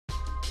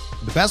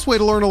The best way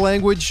to learn a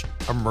language?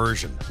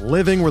 Immersion.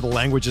 Living where the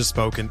language is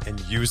spoken and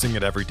using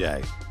it every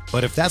day.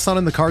 But if that's not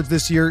in the cards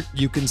this year,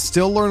 you can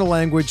still learn a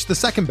language the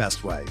second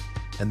best way,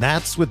 and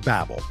that's with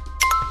Babbel.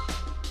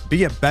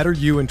 Be a better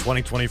you in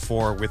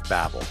 2024 with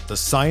Babbel, the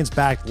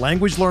science-backed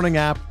language learning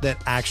app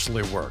that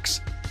actually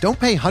works. Don't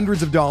pay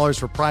hundreds of dollars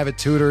for private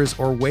tutors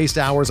or waste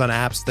hours on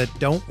apps that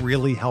don't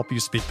really help you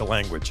speak the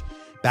language.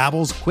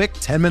 Babbel's quick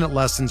 10-minute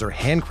lessons are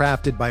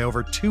handcrafted by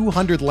over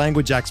 200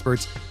 language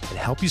experts and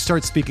help you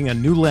start speaking a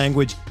new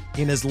language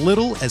in as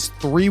little as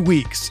 3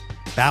 weeks.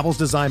 Babbel's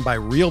designed by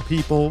real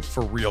people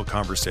for real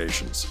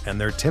conversations,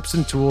 and their tips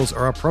and tools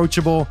are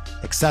approachable,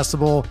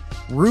 accessible,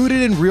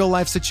 rooted in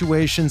real-life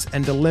situations,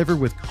 and delivered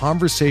with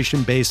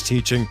conversation-based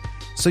teaching,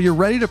 so you're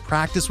ready to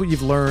practice what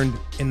you've learned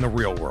in the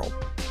real world.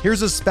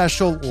 Here's a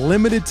special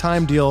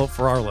limited-time deal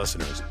for our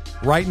listeners.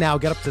 Right now,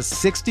 get up to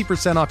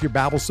 60% off your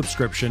Babbel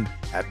subscription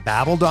at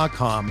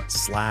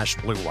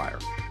babbel.com/Blue Wire.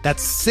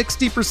 That's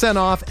 60%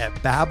 off at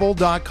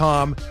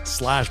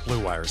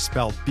babbel.com/Blue Wire,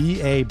 spelled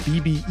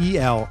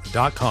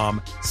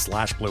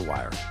BABBEL.com/Blue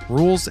Wire.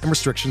 Rules and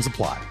restrictions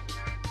apply.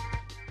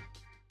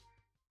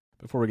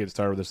 Before we get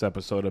started with this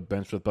episode of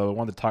Bench with Bubba, I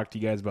wanted to talk to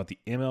you guys about the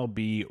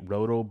MLB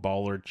Roto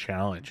Baller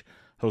Challenge,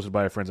 hosted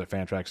by our friends at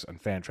Fantrax on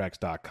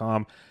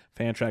Fantrax.com.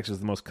 Fantrax is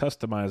the most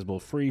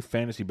customizable free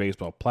fantasy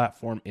baseball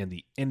platform in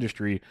the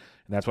industry,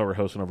 and that's why we're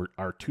hosting over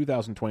our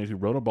 2022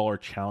 Roto Baller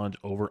Challenge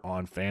over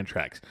on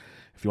Fantrax.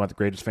 If you want the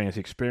greatest fantasy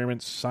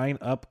experiments, sign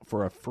up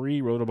for a free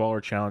Roto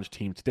Baller Challenge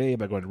team today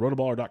by going to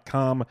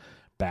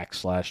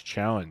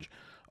rotoballer.com/challenge.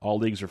 All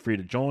leagues are free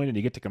to join, and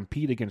you get to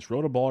compete against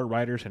Roto Baller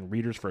writers and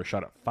readers for a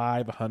shot at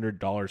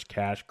 $500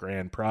 cash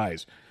grand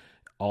prize.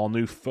 All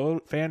new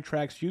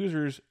Fantrax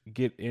users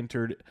get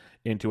entered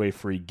into a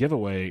free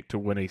giveaway to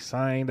win a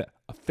signed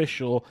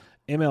official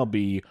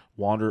MLB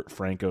Wander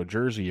Franco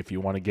jersey. If you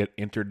want to get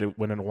entered to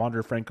win a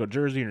Wander Franco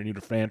jersey and you're new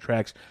to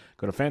Fantrax,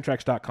 go to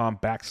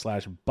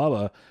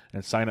fantrax.com/Bubba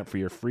and sign up for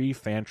your free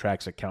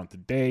Fantrax account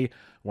today.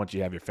 Once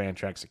you have your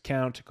Fantrax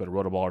account, go to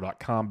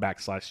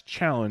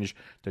rotoballer.com/challenge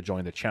to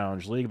join the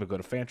challenge league, but go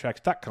to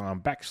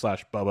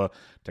fantrax.com/Bubba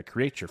to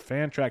create your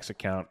Fantrax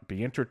account.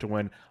 Be entered to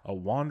win a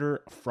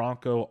Wander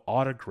Franco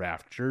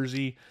autographed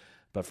jersey.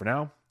 But for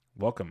now,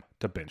 welcome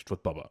to Benched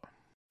with Bubba.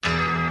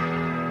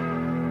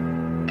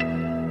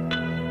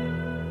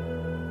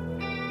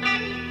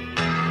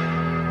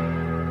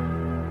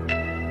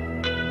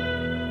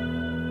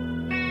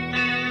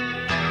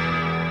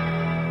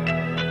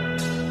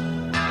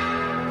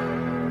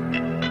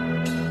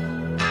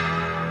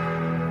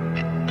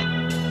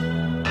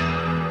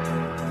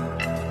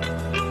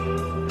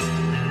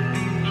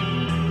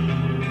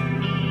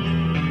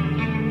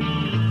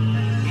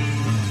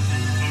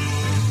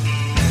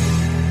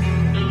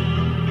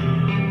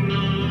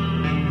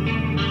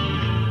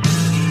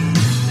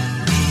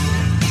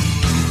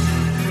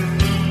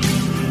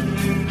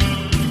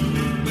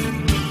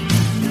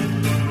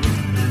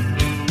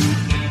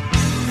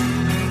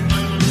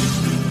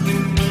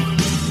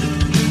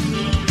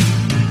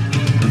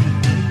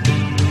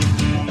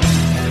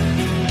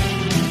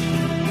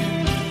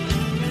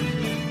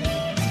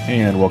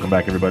 And welcome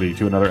back, everybody,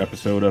 to another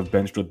episode of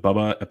Benched with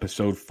Bubba,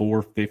 episode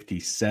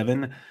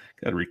 457.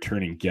 Got a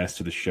returning guest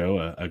to the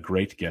show, a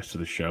great guest to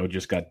the show.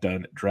 Just got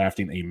done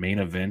drafting a main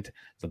event.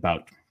 It's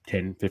about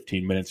 10,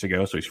 15 minutes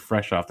ago, so he's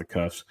fresh off the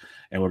cuffs.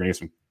 And we're going to get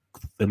some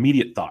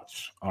immediate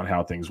thoughts on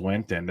how things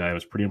went. And it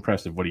was pretty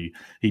impressive what he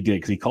did,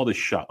 because he called his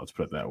shot, let's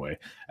put it that way,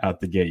 out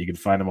the gate. You can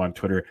find him on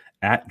Twitter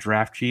at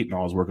DraftCheat and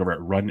all his work over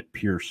at Run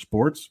Pure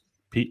Sports.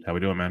 Pete, how we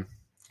doing, man?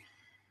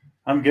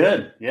 I'm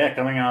good. Yeah,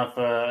 coming off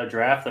a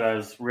draft that I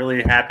was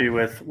really happy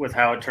with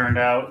how it turned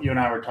out. You and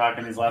I were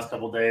talking these last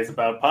couple of days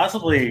about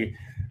possibly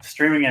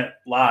streaming it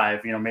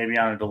live, maybe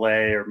on a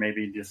delay or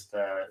maybe just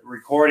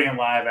recording it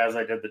live as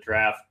I did the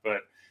draft.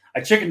 But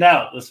I chickened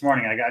out this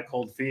morning. I got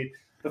cold feet.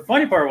 The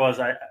funny part was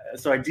I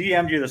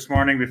DM'd you this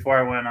morning before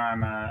I went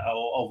on a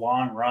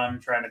long run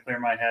trying to clear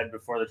my head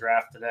before the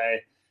draft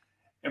today.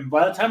 And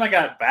by the time I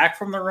got back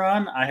from the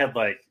run, I had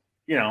my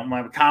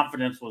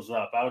confidence was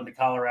up. I went to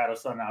Colorado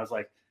Sunday. I was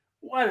like,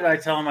 why did I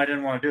tell him I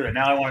didn't want to do that?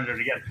 Now I want to do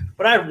it again.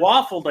 But I had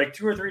waffled like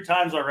 2 or 3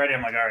 times already.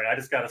 I'm like, all right, I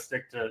just got to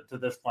stick to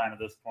this plan at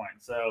this point.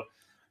 So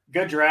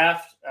good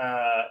draft.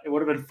 It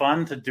would have been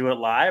fun to do it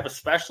live,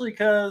 especially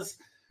because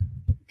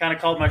kind of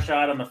called my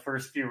shot on the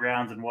first few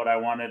rounds and what I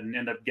wanted and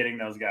ended up getting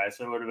those guys.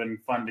 So it would have been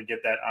fun to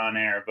get that on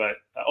air. But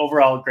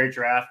overall, great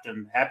draft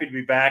and happy to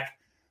be back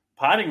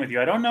potting with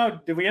you. I don't know.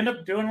 Did we end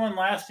up doing one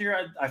last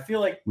year? I feel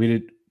like we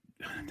did.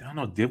 I don't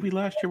know. Did we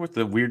last year with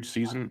the weird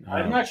season?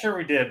 I'm not sure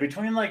we did.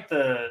 Between like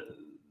the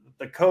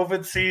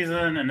COVID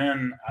season and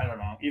then, I don't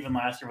know, even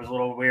last year was a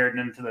little weird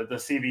and into the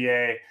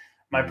CBA.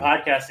 My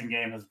podcasting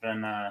game has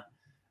been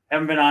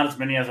haven't been on as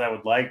many as I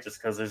would like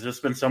just because there's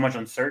just been so much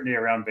uncertainty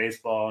around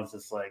baseball. It's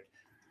just like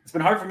it's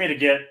been hard for me to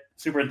get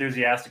super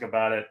enthusiastic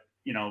about it,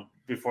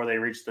 before they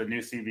reach the new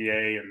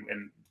CBA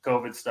and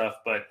COVID stuff.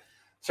 But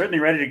certainly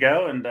ready to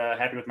go and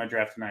happy with my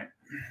draft tonight.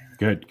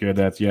 Good.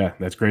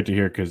 That's great to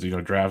hear because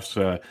drafts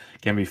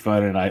can be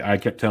fun. And I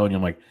kept telling you,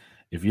 I'm like,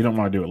 If you don't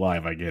want to do it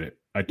live, I get it.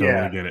 I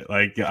totally get it.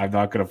 Like, I'm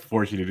not going to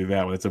force you to do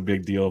that. It's a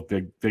big deal,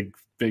 big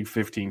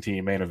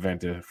 15-team main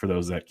event for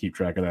those that keep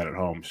track of that at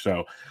home.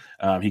 So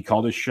he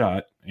called his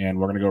shot, and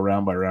we're going to go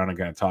round by round and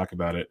kind of talk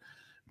about it.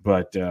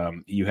 But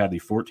you had the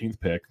 14th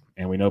pick,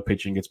 and we know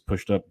pitching gets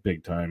pushed up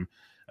big time.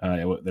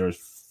 There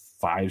was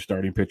 5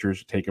 starting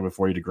pitchers taken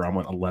before you. DeGrom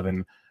went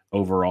 11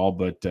 overall,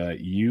 but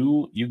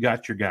you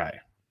got your guy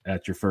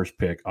at your first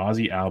pick,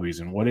 Ozzie Albies.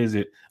 And what is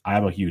it?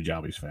 I'm a huge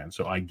Albies fan,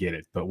 so I get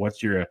it. But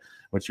what's your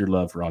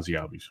love for Ozzie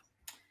Albies?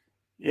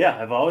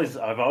 Yeah, I've always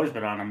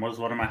been on him. Was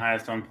one of my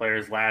highest owned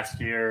players last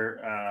year.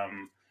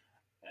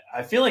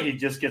 I feel like he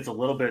just gets a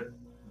little bit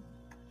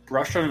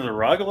brushed under the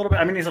rug a little bit.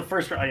 I mean, he's a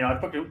first round. I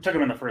took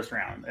him in the first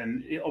round,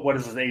 and what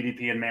is his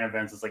ADP in main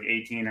events? It's like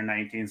 18 or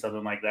 19,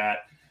 something like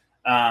that.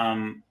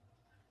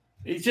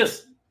 He's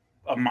just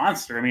a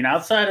monster. I mean,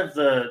 outside of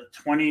the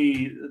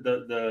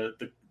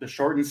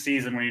shortened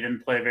season when he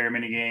didn't play very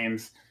many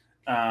games,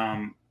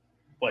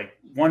 like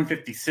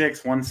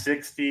 156,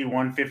 160,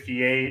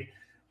 158.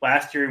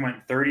 Last year he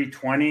went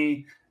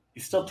 30-20.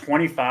 He's still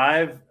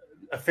 25,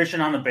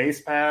 efficient on the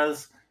base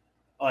paths,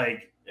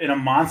 like in a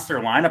monster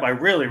lineup. I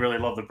really, really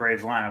love the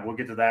Braves lineup. We'll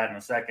get to that in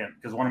a second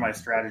because one of my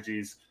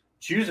strategies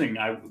choosing,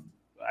 I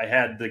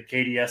had the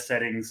KDS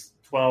settings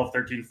 12,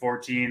 13,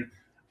 14.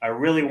 I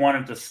really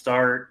wanted to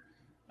start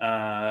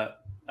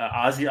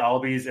Ozzie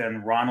Albies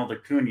and Ronald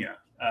Acuna,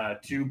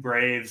 2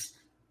 Braves.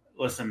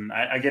 Listen,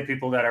 I get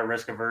people that are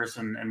risk averse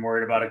and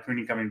worried about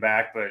Acuna coming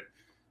back, but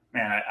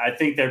man, I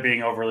think they're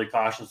being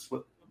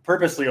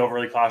purposely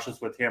overly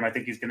cautious with him. I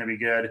think he's going to be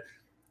good.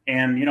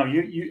 And,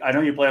 I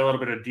know you play a little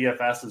bit of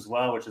DFS as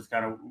well, which is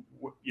kind of,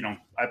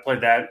 I played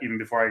that even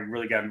before I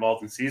really got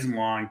involved in season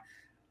long.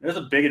 There's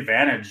a big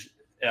advantage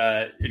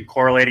in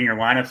correlating your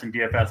lineups in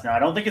DFS. Now, I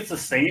don't think it's the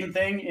same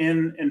thing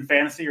in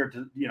fantasy or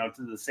to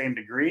the same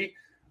degree,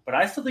 but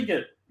I still think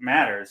it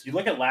matters. You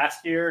look at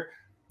last year,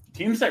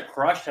 teams that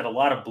crushed had a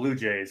lot of Blue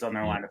Jays on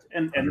their lineups,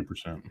 and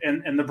 100%.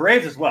 and the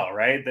Braves as well,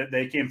 right? That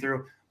they came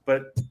through.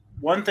 But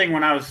one thing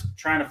when I was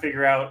trying to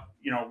figure out,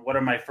 what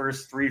are my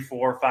first 3,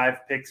 4,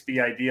 5 picks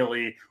be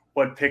ideally?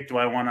 What pick do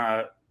I want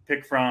to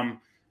pick from?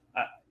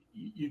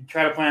 You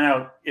try to plan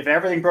out if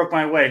everything broke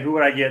my way, who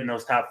would I get in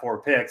those top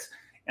 4 picks?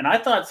 And I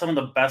thought some of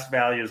the best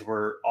values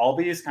were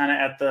Albies, kind of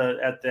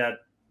at that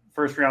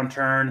first round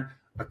turn.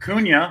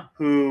 Acuna,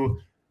 who,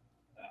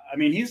 I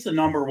mean, he's the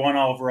number 1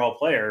 overall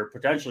player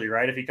potentially,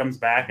 right? If he comes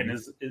back and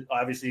is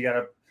obviously you got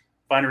to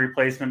find a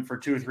replacement for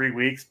 2 or 3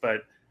 weeks,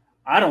 but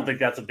I don't think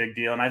that's a big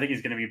deal, and I think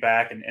he's going to be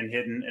back and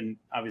hitting. And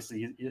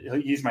obviously,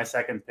 he's my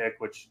second pick,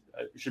 which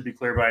should be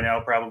clear by now,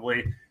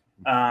 probably.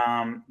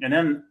 And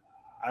then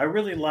I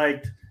really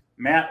liked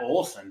Matt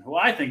Olson, who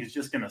I think is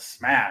just going to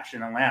smash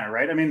in Atlanta,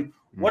 right? I mean,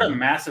 what a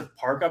massive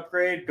park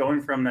upgrade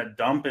going from that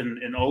dump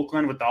in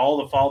Oakland with all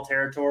the fall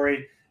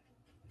territory,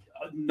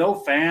 no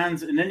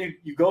fans, and then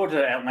you go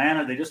to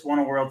Atlanta. They just won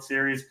a World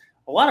Series,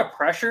 a lot of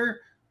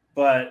pressure,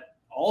 but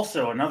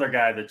also another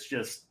guy that's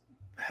just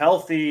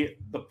healthy.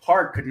 The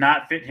park could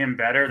not fit him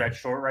better, that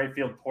short right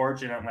field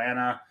porch in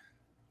Atlanta.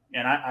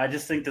 And I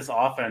just think this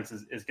offense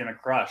is going to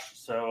crush.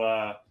 So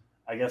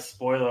I guess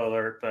spoiler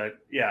alert, but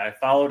yeah, I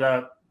followed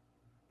up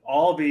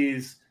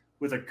Albies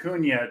with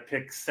Acuna at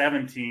pick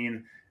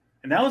 17.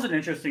 And that was an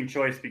interesting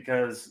choice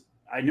because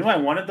I knew I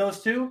wanted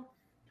those 2.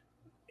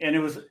 And it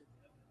was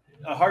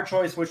a hard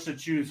choice which to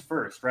choose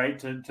first, right?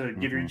 To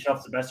give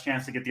yourself the best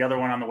chance to get the other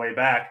one on the way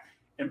back.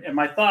 And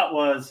my thought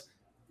was,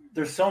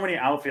 there's so many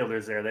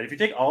outfielders there that if you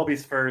take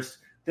Albies first,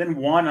 then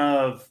one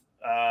of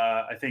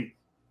I think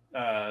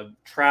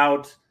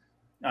Trout.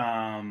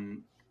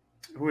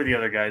 Who are the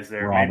other guys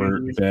there?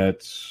 Robert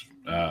Betts.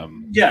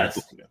 Yes.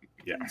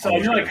 Yeah. So I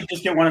knew I could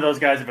just get one of those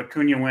guys if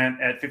Acuna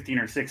went at 15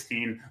 or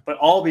 16, but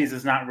Albies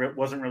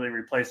wasn't really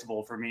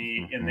replaceable for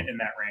me in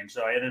that range.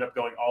 So I ended up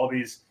going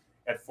Albies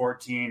at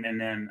 14 and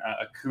then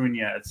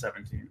Acuna at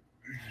 17.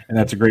 And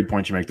that's a great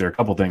point you make there. A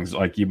couple things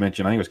like you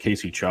mentioned. I think it was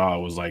Casey Chaw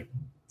was like,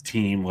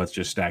 team, let's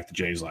just stack the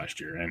Jays last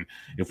year. And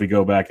if we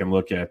go back and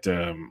look at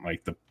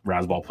like the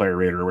Razzball player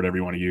rater or whatever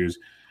you want to use,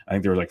 I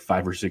think there was like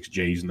 5 or 6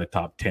 Jays in the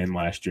top 10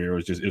 last year.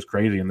 It was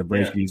crazy. And the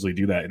Braves could easily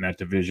do that in that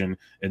division,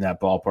 in that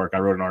ballpark. I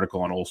wrote an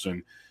article on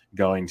Olson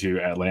going to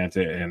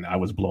Atlanta, and I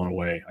was blown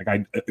away.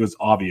 Like it was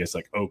obvious,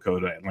 like Oko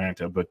to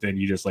Atlanta, but then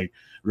you just like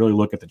really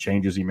look at the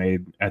changes he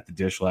made at the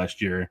dish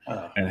last year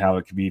and how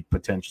it could be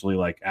potentially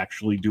like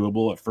actually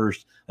doable at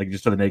first. Like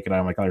just to the naked eye,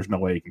 I'm like, oh, there's no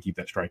way he can keep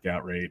that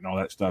strikeout rate and all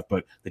that stuff.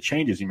 But the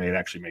changes he made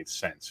actually made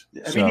sense.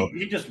 I mean,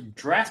 he just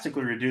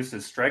drastically reduced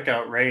his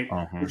strikeout rate,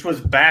 which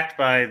was backed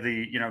by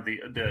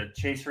the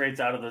chase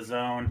rates out of the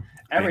zone,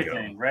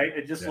 everything, right?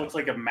 It just looks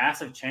like a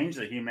massive change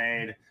that he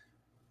made.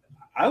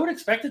 I would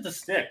expect it to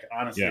stick,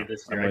 honestly,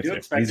 this year. I do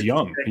expect he's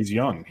young. He's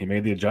young. He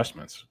made the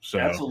adjustments. So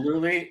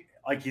absolutely.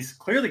 Like he's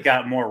clearly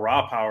got more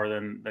raw power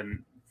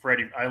than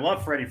Freddie. I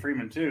love Freddie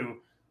Freeman too,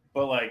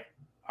 but like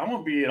I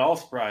won't be at all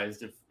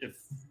surprised if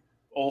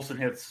Olson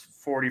hits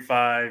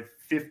 45,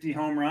 50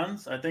 home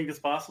runs. I think it's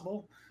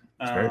possible.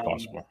 It's very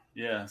possible.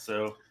 Yeah.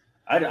 So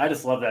I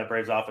just love that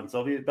Braves offense.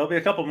 There'll be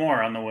a couple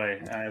more on the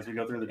way as we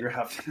go through the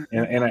draft.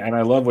 and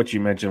I love what you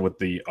mentioned with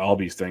the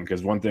Albies thing,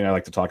 because one thing I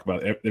like to talk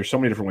about, there's so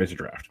many different ways to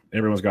draft.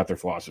 Everyone's got their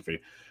philosophy,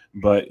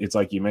 but it's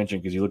like you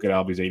mentioned, because you look at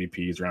Albies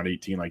ADPs around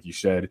 18, like you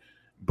said,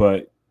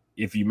 but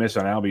if you miss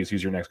on Albies,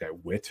 who's your next guy?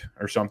 Witt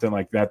or something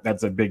like that.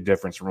 That's a big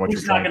difference from what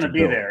you're trying to build.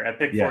 He's not going to be there at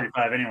pick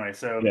 45 anyway.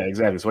 So yeah,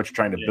 exactly. So what you're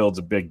trying to build is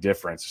a big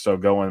difference. So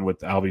going with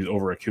Albies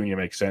over Acuna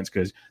makes sense,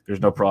 because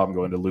there's no problem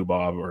going to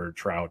Lubov or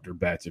Trout or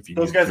Betts if you.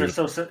 Those guys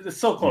are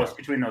so close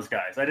between those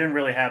guys. I didn't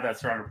really have that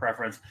stronger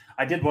preference.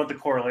 I did want the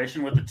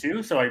correlation with the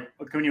two, so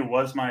Acuna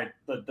was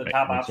the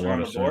top option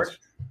on the board,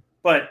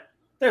 but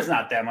there's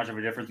not that much of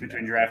a difference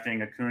between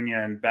drafting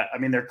Acuna and Betts. I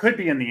mean, there could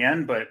be in the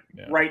end, but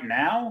right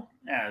now,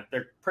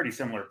 they're pretty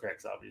similar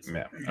picks, obviously.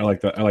 Yeah, I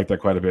like that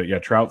quite a bit. Yeah,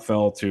 Trout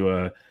fell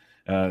to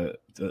I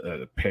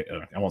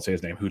won't say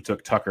his name, who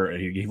took Tucker.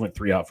 He went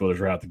 3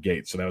 outfielders right out the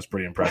gate, so that was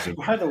pretty impressive.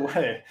 By the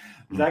way,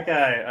 that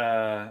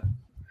guy,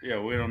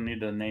 we don't need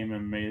to name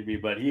him maybe,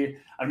 but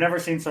I've never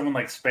seen someone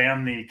like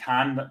spam the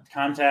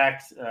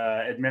contact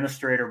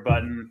administrator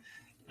button.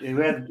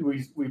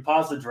 We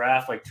paused the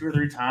draft like 2 or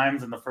 3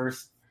 times in the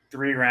first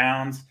 3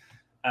 rounds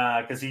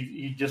because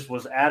he just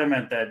was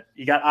adamant that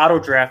he got auto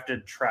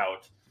drafted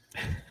Trout.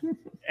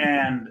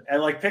 And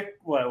I pick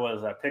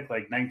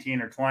like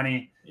 19 or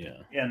 20. Yeah.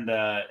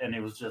 And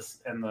it was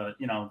just, and the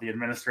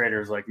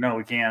administrator is like, no,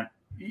 we can't.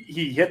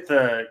 He hit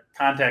the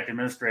contact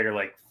administrator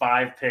like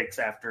 5 picks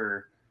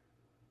after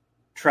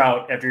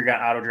Trout, after you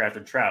got auto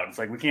drafted Trout. It's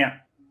like, we can't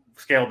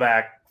scale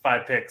back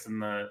 5 picks in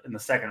the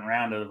second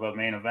round of a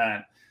main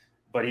event.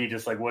 But he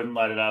just wouldn't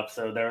let it up.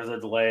 So there was a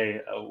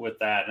delay with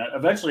that. And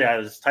eventually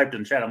I just typed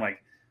in chat. I'm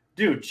like,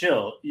 dude,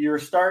 chill. Your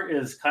start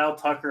is Kyle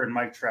Tucker and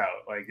Mike Trout.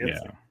 It's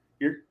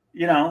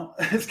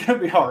going to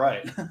be all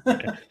right.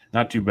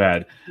 Not too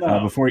bad.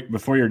 No.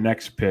 Before your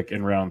next pick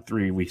in round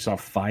 3, we saw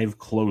 5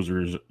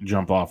 closers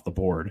jump off the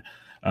board.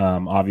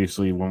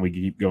 Obviously, when we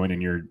keep going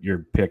in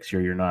your picks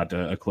here, you're not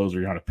a closer.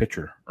 You're not a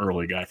pitcher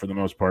early guy for the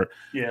most part.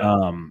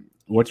 Yeah.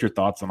 What's your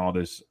thoughts on all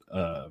this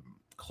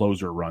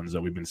closer runs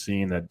that we've been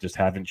seeing that just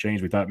haven't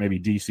changed? We thought maybe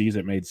DC's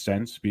it made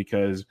sense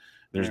because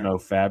there's no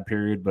fab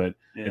period, but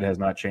it has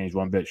not changed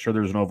one bit. Sure,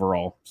 there's an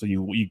overall, so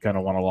you kind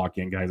of want to lock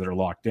in guys that are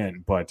locked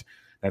in, but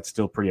that's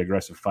still pretty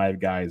aggressive. 5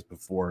 guys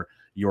before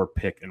your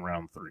pick in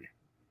round 3.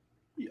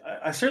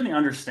 I certainly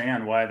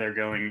understand why they're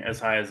going as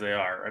high as they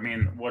are. I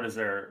mean, what is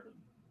there,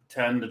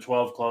 10 to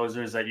 12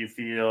 closers that you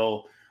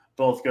feel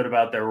both good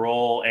about their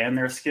role and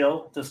their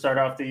skill to start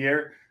off the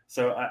year?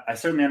 So I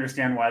certainly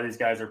understand why these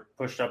guys are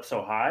pushed up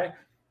so high.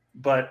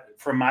 But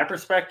from my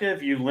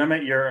perspective, you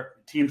limit your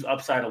team's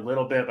upside a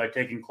little bit by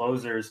taking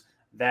closers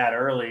that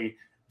early,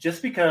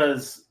 just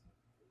because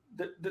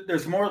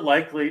there's more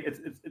likely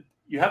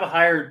you have a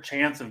higher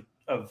chance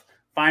of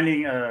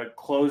finding a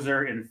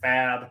closer in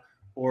fab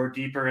or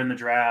deeper in the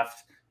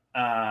draft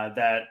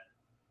that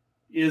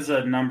is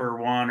a number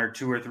 1 or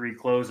 2 or 3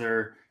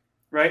 closer,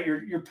 right?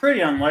 You're pretty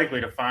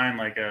unlikely to find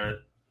a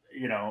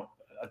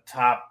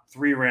top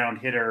 3-round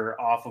hitter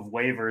off of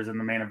waivers in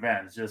the main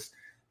event. It's just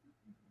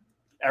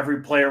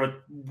every player with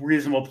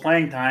reasonable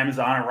playing time is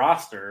on a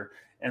roster,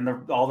 and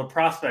all the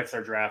prospects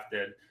are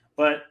drafted.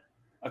 But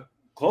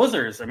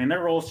closers, I mean,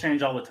 their roles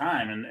change all the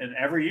time. And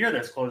every year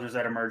there's closers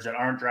that emerge that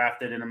aren't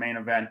drafted in a main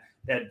event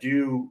that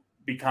do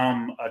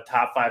become a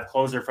top 5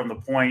 closer from the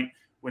point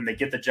when they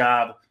get the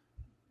job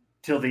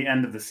till the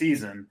end of the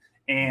season.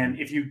 And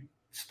if you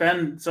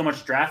spend so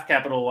much draft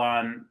capital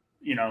on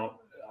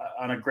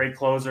a great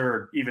closer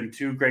or even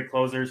 2 great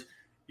closers,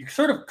 you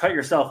sort of cut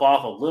yourself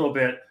off a little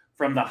bit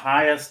from the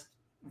highest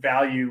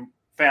value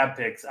fab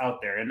picks out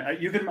there. And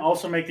you can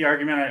also make the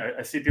argument,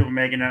 I see people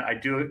making it, I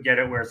do get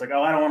it, where it's like,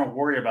 oh, I don't want to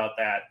worry about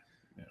that.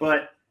 Yeah.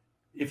 But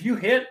if you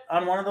hit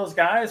on one of those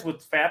guys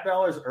with fab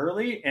dollars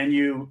early and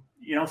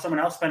someone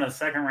else spent a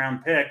 2nd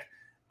round pick,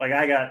 like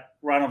I got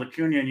Ronald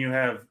Acuna and you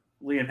have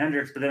Liam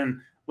Hendricks, but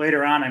then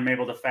later on I'm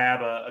able to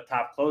fab a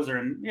top closer.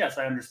 And yes,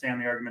 I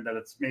understand the argument that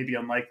it's maybe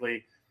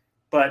unlikely,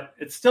 but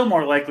it's still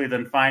more likely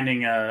than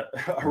finding a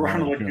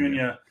Ronald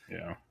Acuna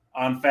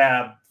on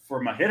fab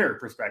from a hitter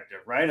perspective,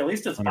 right? At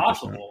least it's 100%.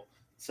 Possible.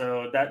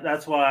 So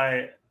that's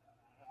why,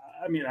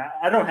 I mean,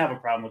 I don't have a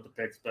problem with the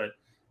picks, but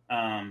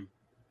I'm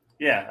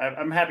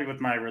happy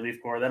with my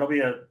relief core. That'll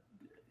be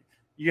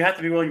you have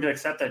to be willing to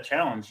accept that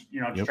challenge,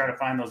 to try to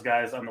find those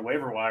guys on the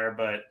waiver wire,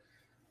 but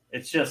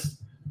it's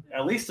just,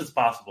 at least it's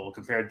possible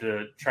compared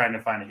to trying to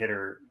find a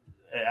hitter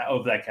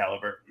of that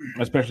caliber.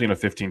 Especially in a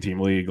 15-team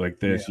league like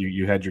this,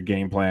 you had your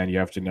game plan. You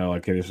have to know,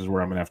 okay, this is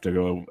where I'm going to have to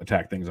go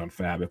attack things on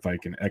fab if I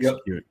can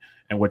execute. Yep.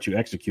 And what you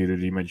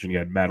executed, you mentioned you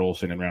had Matt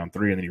Olson in round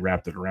 3, and then you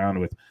wrapped it around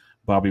with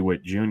Bobby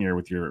Witt Jr.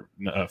 with your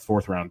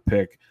 4th round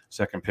pick,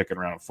 2nd pick in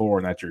round 4,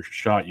 and that's your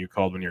shot you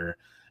called when you're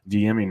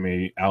DMing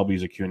me.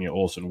 Albies, Acuna,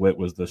 Olson, Witt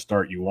was the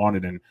start you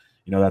wanted, and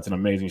that's an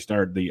amazing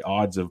start. The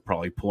odds of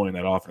probably pulling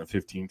that off in a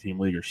 15-team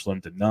league are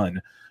slim to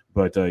none,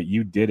 but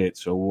you did it.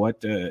 So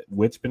what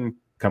Witt's been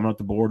coming up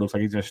the board. Looks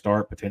like he's going to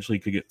start. Potentially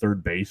could get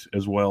 3rd base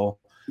as well.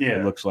 Yeah.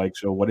 It looks like.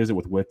 So what is it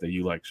with Witt that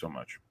you like so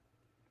much?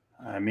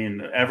 I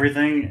mean,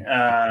 everything.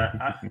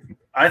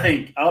 I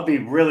think I'll be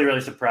really,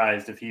 really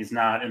surprised if he's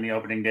not in the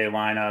opening day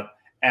lineup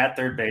at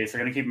third base.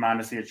 They're going to keep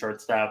Mondesi at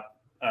shortstop.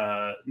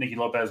 Nicky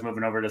Lopez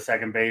moving over to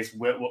second base.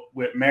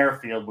 Whit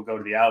Merrifield will go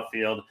to the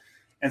outfield.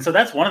 And so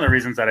that's one of the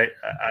reasons that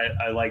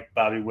I like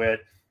Bobby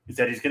Witt, is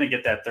that he's going to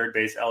get that third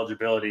base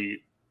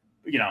eligibility,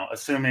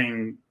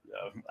 assuming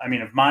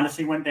if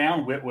Mondesi went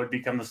down, Witt would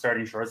become the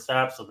starting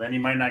shortstop. So then he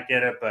might not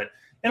get it, but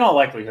in all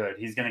likelihood,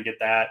 he's going to get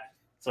that.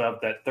 So have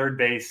that third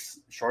base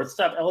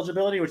shortstop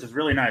eligibility, which is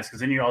really nice, because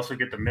then you also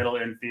get the middle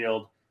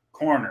infield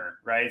corner,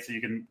 right? So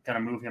you can kind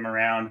of move him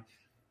around.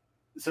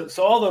 So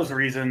all those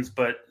reasons,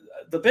 but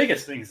the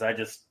biggest thing is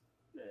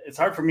it's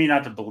hard for me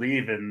not to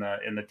believe in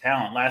the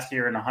talent. Last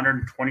year in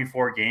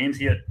 124 games,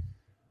 he had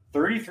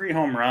 33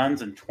 home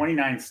runs and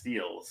 29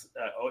 steals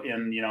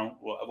in,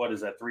 what is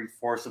that,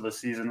 3/4 of the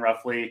season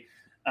roughly.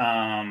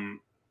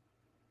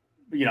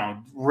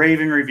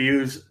 Raving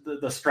reviews. The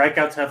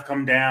strikeouts have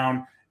come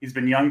down. He's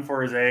been young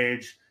for his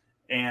age,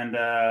 and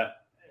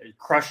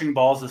crushing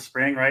balls this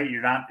spring, right?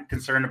 You're not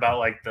concerned about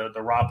like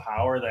the raw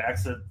power. The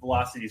exit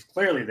velocity is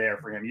clearly there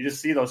for him. You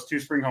just see those 2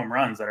 spring home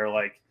runs that are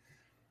like,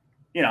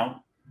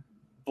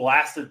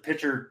 blasted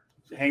pitcher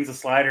hangs a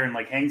slider and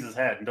like hangs his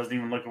head and doesn't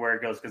even look at where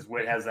it goes because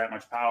Witt has that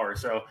much power.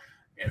 So,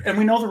 and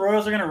we know the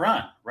Royals are going to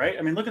run, right?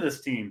 I mean, look at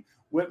this team.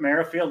 Whit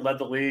Merrifield led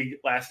the league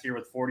last year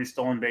with 40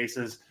 stolen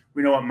bases.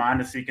 We know what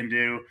Mondesi can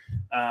do.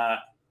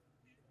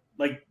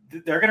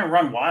 They're going to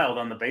run wild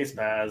on the base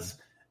paths.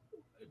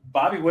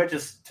 Bobby Witt,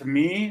 just to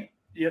me,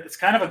 it's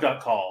kind of a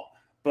gut call,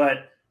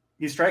 but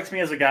he strikes me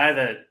as a guy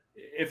that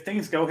if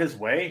things go his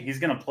way, he's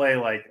going to play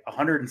like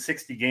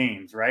 160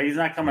 games, right? He's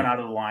not coming out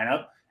of the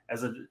lineup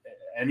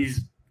and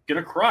he's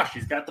going to crush.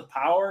 He's got the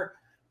power.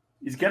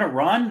 He's going to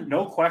run.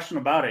 No question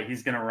about it.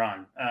 He's going to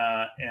run.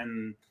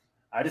 And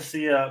I just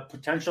see a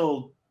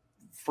potential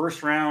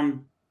first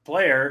round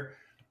player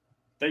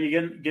that you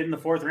get in the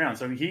 4th round.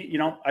 So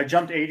I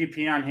jumped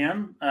ADP on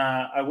him.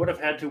 I would have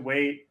had to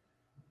wait.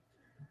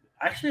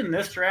 Actually, in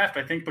this draft,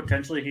 I think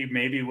potentially he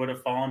maybe would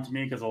have fallen to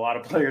me because a lot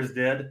of players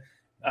did.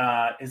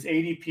 His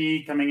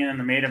ADP coming in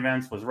the main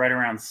events was right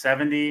around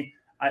 70.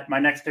 My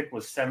next pick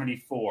was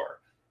 74,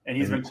 and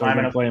he's been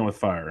climbing up, playing with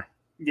fire.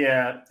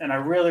 Yeah, and I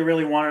really,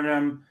 really wanted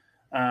him.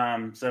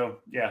 It's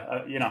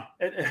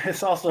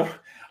also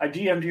I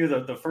DM'd you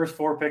the first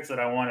 4 picks that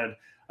I wanted.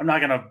 I'm not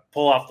going to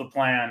pull off the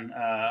plan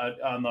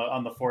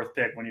on the 4th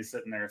pick when he's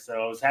sitting there. So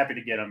I was happy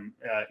to get him,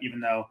 even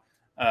though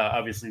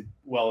obviously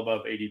well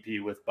above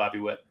ADP with Bobby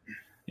Witt.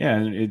 Yeah,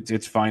 and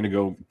it's fine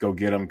to go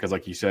get him because,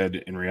 like you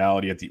said, in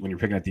reality, when you're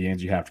picking at the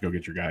ends, you have to go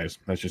get your guys.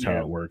 That's just how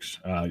it works.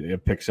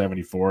 At pick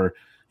 74,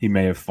 he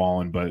may have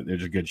fallen, but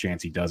there's a good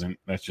chance he doesn't.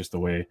 That's just the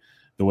way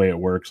it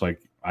works. Like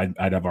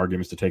I'd have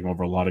arguments to take him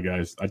over a lot of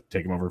guys. I'd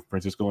take him over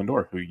Francisco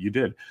Lindor, who you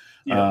did.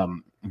 Yeah.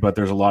 But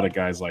there's a lot of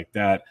guys like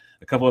that.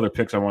 A couple other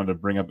picks I wanted to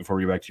bring up before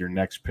we get back to your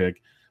next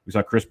pick. We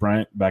saw Chris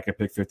Bryant back at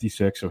pick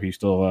 56, so he's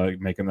still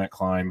making that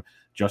climb.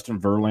 Justin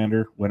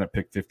Verlander went at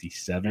pick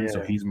 57,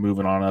 so he's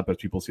moving on up as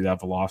people see that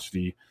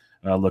velocity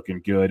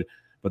looking good.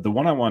 But the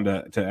one I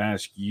wanted to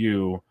ask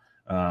you,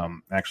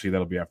 actually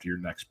that'll be after your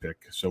next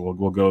pick, so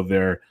we'll go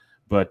there.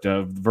 But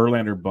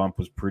Verlander bump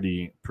was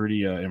pretty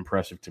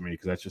impressive to me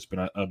because that's just been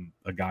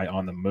a guy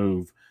on the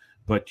move.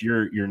 But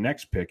your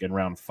next pick in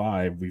round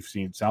 5, we've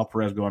seen Sal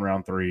Perez go in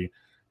round 3,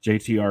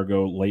 JTR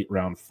go late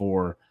round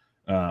 4.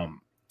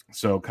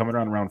 So coming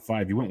around round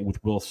 5, you went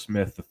with Will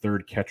Smith, the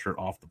 3rd catcher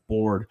off the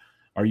board.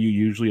 Are you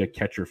usually a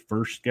catcher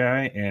first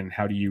guy? And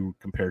how do you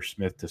compare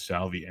Smith to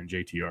Salvi and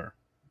JTR?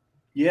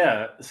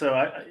 Yeah, so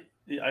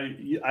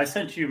I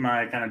sent you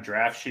my kind of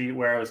draft sheet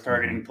where I was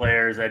targeting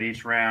players at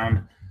each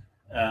round.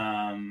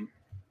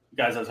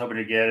 Guys I was hoping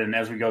to get, and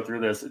as we go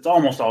through this, it's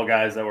almost all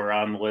guys that were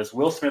on the list.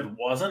 Will Smith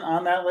wasn't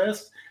on that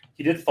list.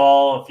 He did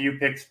fall a few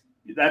picks.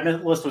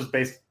 That list was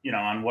based,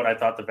 on what I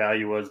thought the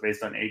value was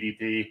based on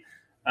ADP.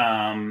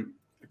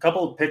 A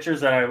couple of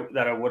pitchers that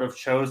I would have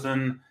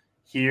chosen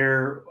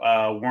here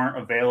weren't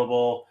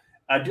available.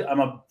 I'm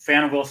a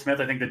fan of Will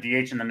Smith. I think the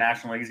DH in the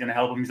National League is going to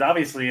help him. He's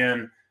obviously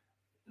in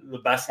the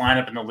best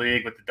lineup in the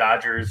league with the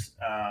Dodgers,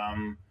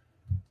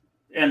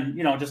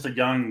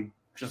 and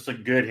just a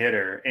good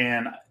hitter.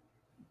 And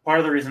part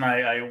of the reason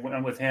I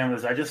went with him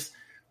is I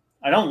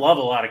don't love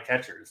a lot of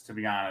catchers, to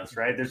be honest,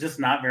 right? There's just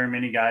not very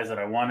many guys that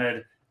I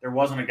wanted. There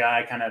wasn't a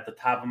guy kind of at the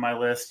top of my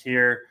list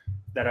here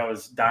that I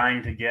was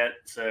dying to get.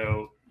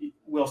 So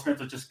Will Smith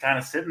was just kind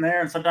of sitting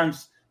there, and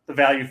sometimes the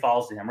value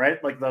falls to him,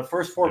 right? Like the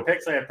first 4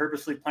 picks I had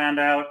purposely planned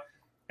out,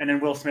 and then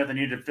Will Smith, I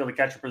needed to fill the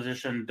catcher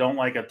position. Don't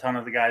like a ton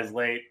of the guys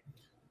late.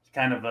 It's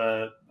kind of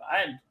a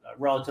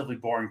relatively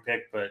boring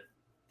pick, but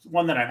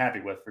one that I'm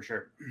happy with for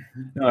sure.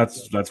 No,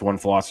 that's one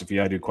philosophy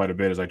I do quite a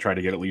bit is I try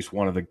to get at least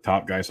one of the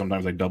top guys.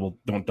 Sometimes I don't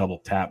double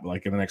tap.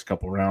 Like in the next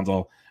couple of rounds,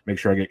 I'll make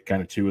sure I get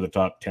kind of 2 of the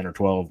top 10 or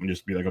 12 and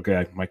just be like,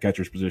 okay, my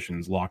catcher's position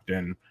is locked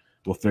in.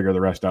 We'll figure the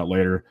rest out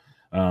later.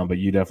 But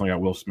you definitely got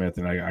Will Smith,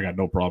 and I got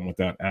no problem with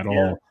that at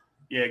all.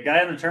 Yeah,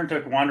 guy on the turn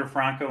took Wander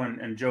Franco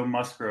and Joe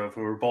Musgrove,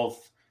 who were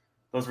both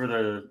 – those were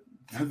the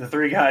the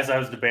three guys I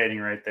was debating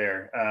right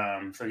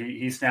there. So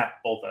he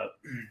snapped both up.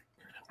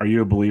 Are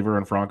you a believer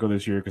in Franco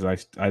this year?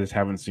 Because I just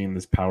haven't seen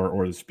this power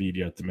or the speed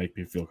yet to make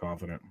me feel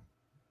confident.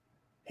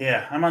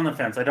 Yeah, I'm on the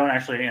fence. I don't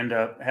actually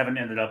haven't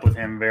ended up with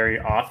him very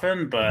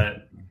often,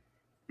 but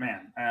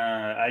man,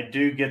 I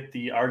do get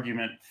the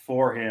argument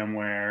for him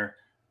where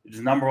his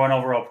number one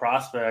overall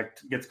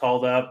prospect gets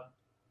called up,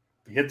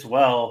 hits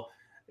well.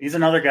 He's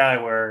another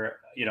guy where,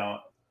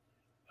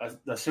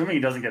 assuming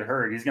he doesn't get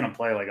hurt, he's going to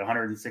play like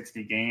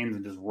 160 games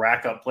and just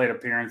rack up plate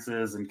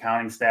appearances and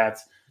counting stats.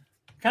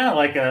 Kind of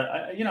like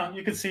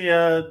you could see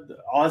a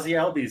Ozzie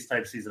Albies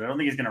type season. I don't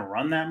think he's going to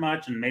run that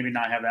much and maybe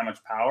not have that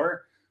much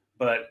power,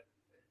 but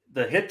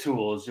the hit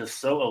tool is just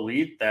so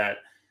elite that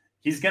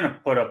he's going to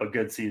put up a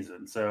good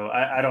season. So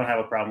I don't have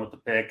a problem with the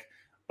pick,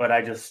 but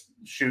I just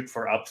shoot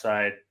for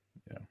upside.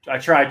 Yeah. I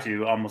try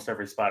to almost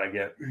every spot I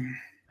get.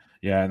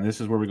 Yeah, and this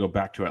is where we go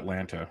back to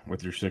Atlanta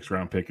with your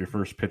 6th-round pick. Your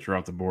first pitcher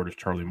off the board is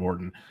Charlie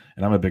Morton,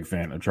 and I'm a big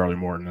fan of Charlie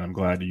Morton, and I'm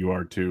glad you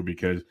are too,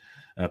 because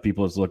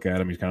people just look at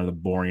him. He's kind of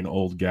the boring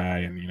old guy,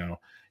 and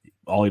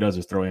all he does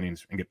is throw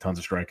innings and get tons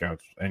of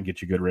strikeouts and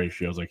get you good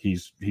ratios. Like he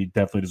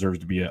definitely deserves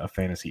to be a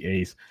fantasy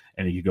ace,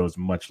 and he goes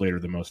much later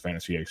than most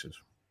fantasy aces.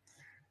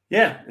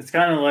 Yeah, it's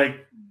kind of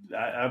like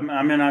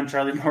I'm in on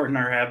Charlie Morton,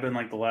 or have been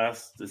like the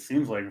last, it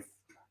seems like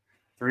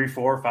 3,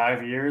 4,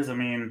 5 years. I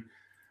mean,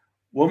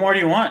 what more do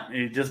you want?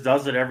 He just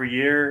does it every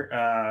year.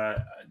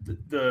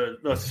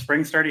 The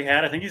spring start he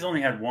had, I think he's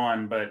only had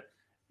one, but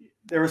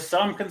there was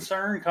some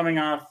concern coming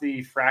off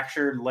the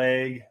fractured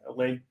leg.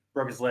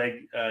 Broke his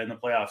leg in the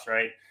playoffs,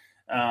 right?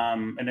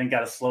 And then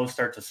got a slow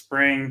start to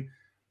spring,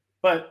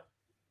 but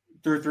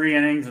threw 3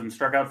 innings and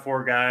struck out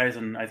 4 guys,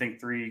 and I think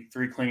three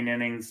clean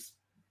innings.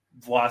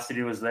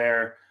 Velocity was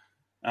there.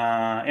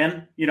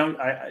 And,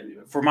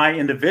 for my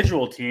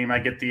individual team, I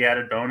get the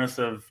added bonus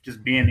of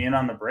just being in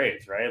on the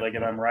Braves, right? Like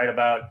if I'm right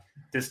about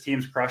this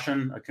team's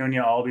crushing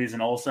Acuna, Albies,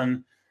 and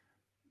Olsen,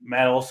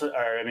 Matt Olsen,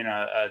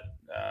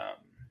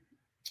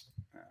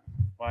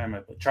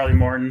 Charlie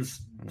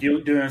Morton's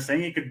doing this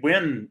thing, he could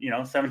win,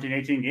 17,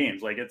 18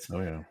 games. Like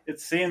it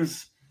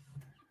seems,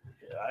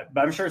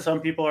 I'm sure some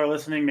people are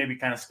listening, maybe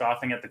kind of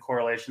scoffing at the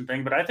correlation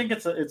thing, but I think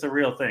it's a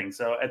real thing.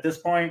 So at this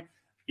point,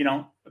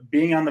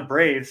 being on the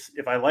Braves,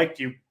 if I liked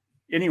you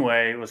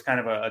anyway, it was kind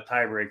of a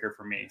tiebreaker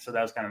for me. So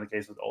that was kind of the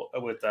case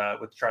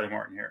with Charlie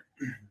Morton here.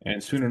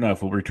 And soon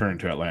enough, we'll return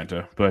to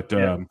Atlanta. But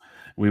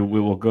we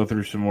will go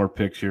through some more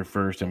picks here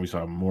first, and we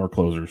saw more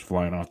closers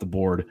flying off the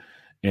board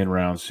in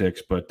round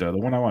 6. But the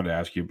one I wanted to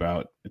ask you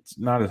about, it's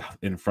not as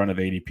in front of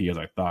ADP as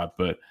I thought,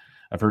 but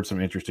I've heard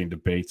some interesting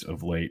debates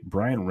of late.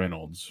 Brian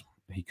Reynolds,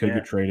 he could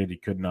get traded, he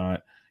could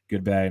not.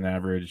 Good batting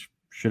average,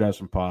 should have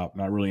some pop,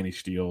 not really any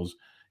steals.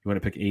 You want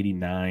to pick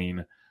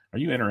 89. Are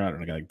you in or out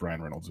on a guy like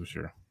Brian Reynolds this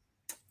year?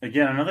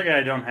 Again, another guy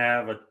I don't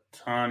have a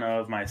ton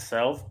of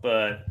myself,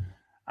 but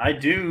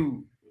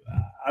I'm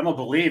a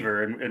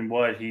believer in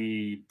what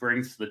he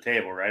brings to the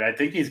table, right? I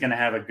think he's going to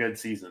have a good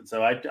season.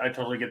 So I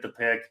totally get the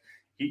pick.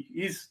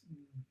 He's,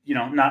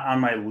 not on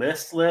my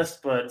list,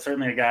 but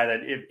certainly a guy that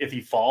if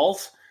he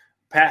falls,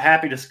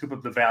 happy to scoop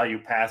up the value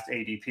past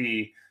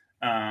ADP.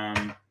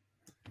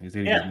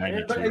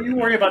 But you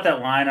worry about that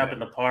lineup in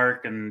the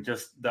park and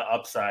just the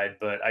upside,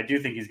 but I do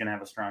think he's going to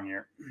have a strong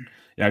year.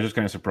 Yeah, I was just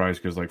kind of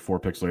surprised because like 4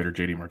 picks later,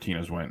 JD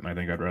Martinez went, and I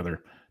think I'd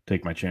rather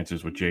take my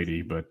chances with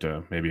JD, but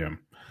maybe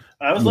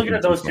I was looking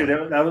at those two.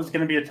 That was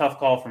going to be a tough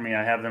call for me.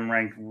 I have them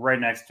ranked right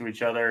next to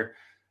each other.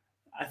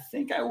 I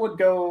think I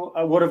would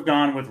have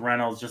gone with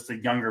Reynolds, just a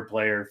younger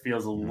player.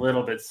 Feels a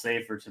little bit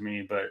safer to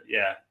me, but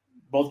yeah,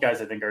 both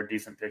guys I think are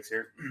decent picks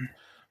here.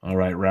 All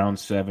right, round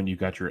 7, you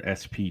got your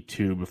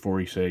SP2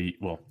 before you say,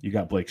 you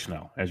got Blake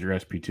Snell as your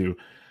SP2.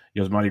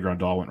 Yasmani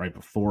Grandal went right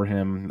before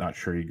him. Not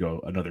sure you go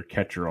another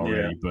catcher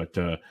already, but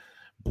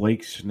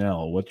Blake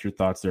Snell, what's your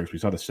thoughts there? Because we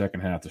saw the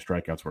second half, the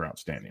strikeouts were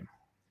outstanding.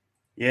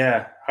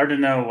 Yeah, hard to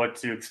know what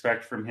to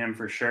expect from him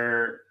for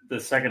sure. The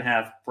second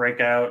half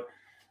breakout,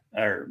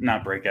 or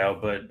not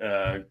breakout, but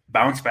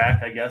bounce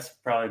back, I guess,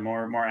 probably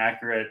more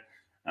accurate.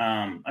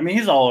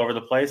 He's all over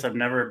the place. I've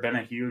never been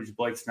a huge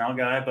Blake Snell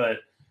guy, but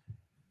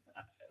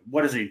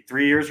what is he,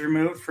 3 years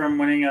removed from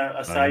winning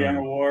a Cy Young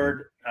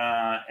award?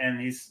 And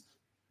he's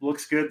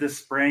looks good this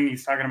spring.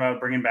 He's talking about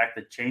bringing back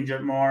the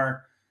changeup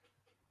more.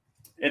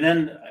 And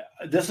then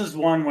this is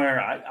one where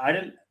I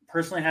didn't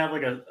personally have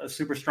like a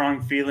super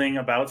strong feeling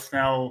about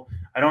Snell.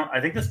 I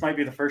think this might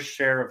be the first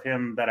share of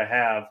him that I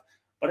have,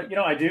 but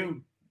I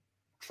do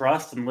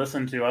trust and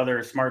listen to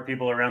other smart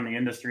people around the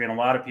industry. And a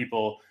lot of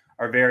people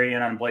are very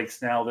in on Blake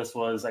Snell. This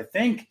was, I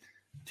think,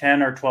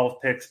 10 or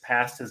 12 picks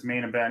past his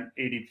main event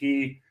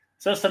ADP.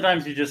 So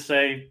sometimes you just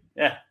say,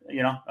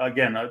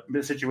 again,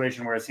 a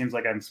situation where it seems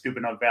like I'm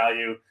scooping up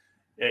value,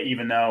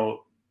 even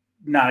though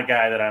not a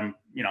guy that I'm,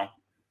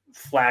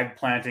 flag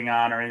planting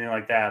on or anything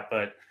like that.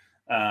 But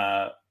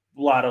a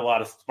lot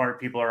of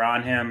smart people are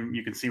on him.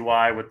 You can see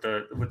why with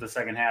the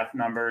second half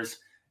numbers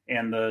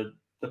and the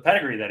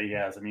pedigree that he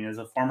has. He's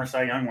a former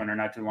Cy Young winner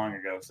not too long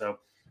ago. So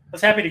I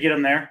was happy to get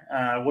him there.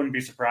 I wouldn't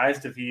be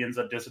surprised if he ends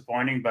up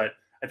disappointing, but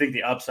I think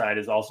the upside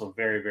is also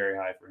very, very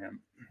high for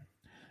him.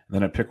 And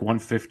then at pick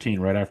 115,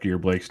 right after your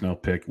Blake Snell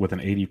pick, with an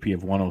ADP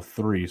of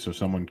 103, so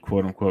someone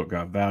quote unquote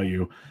got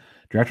value.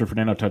 Drafted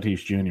Fernando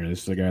Tatis Jr.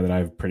 This is a guy that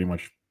I've pretty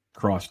much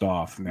crossed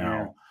off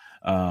now.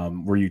 Yeah.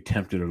 Were you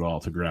tempted at all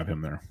to grab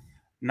him there?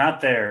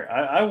 Not there.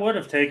 I would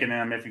have taken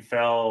him if he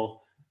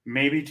fell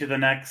maybe to the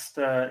next,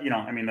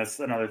 that's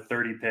another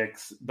 30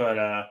 picks.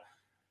 But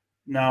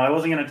no, I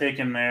wasn't going to take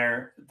him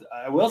there.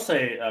 I will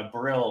say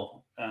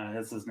Brill,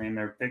 that's his name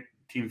there, pick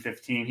team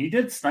 15. He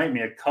did snipe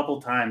me a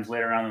couple times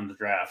later on in the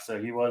draft.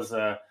 So he was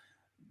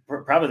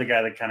probably the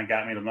guy that kind of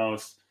got me the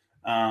most.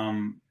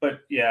 But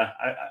yeah,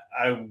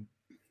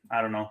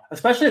 I don't know,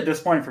 especially at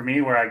this point for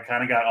me where I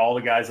kind of got all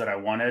the guys that I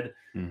wanted.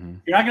 Mm-hmm.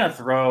 You're not going to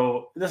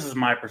throw, this is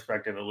my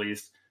perspective at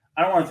least,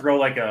 I don't want to throw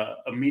like a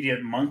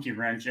immediate monkey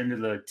wrench into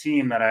the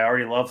team that I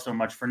already love so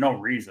much for no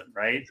reason,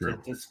 right?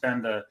 To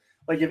spend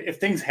if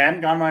things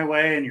hadn't gone my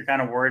way and you're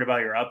kind of worried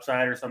about your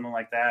upside or something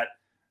like that,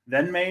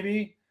 then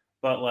maybe.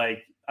 But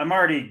like I'm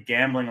already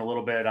gambling a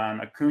little bit on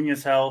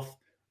Acuna's health,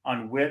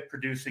 on Witt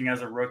producing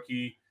as a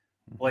rookie,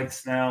 Blake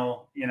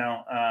Snell,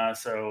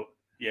 so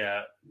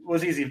yeah, it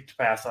was easy to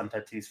pass on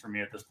Tatis for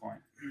me at this point.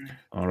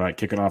 All right,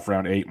 kicking off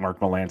round 8, Mark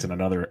Melancon,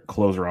 another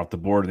closer off the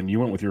board. Then you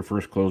went with your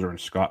first closer and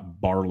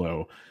Scott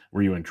Barlow.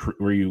 Were you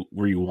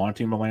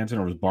wanting Melancon,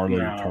 or was Barlow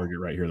your target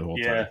right here the whole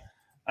time? Yeah,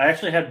 I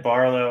actually had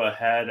Barlow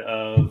ahead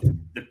of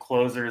the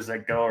closers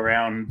that go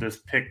around this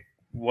pick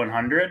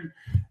 100.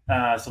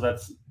 So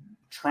that's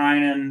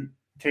Treinen,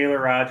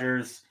 Taylor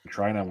Rogers.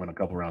 Treinen went a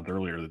couple rounds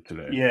earlier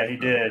today. Yeah, he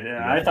did, and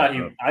I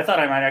thought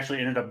I might actually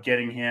ended up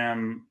getting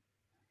him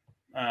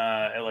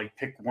at like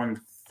pick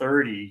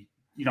 130.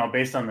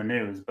 Based on the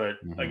news, but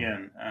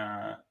again,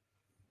 a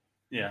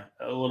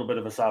little bit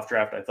of a soft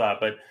draft, I thought.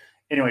 But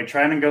anyway,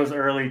 Treinen goes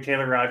early.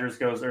 Taylor Rogers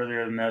goes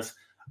earlier than this.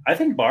 I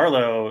think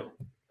Barlow,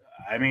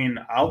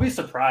 I'll be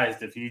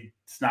surprised if he's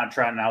not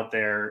trotting out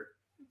there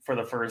for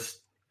the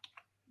first,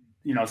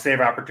 save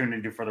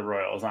opportunity for the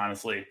Royals,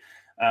 honestly.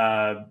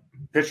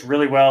 Pitched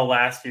really well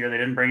last year. They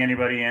didn't bring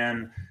anybody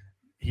in.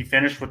 He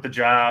finished with the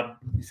job.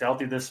 He's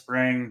healthy this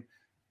spring.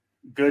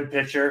 Good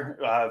pitcher.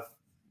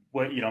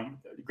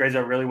 Grades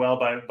out really well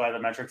by the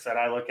metrics that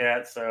I look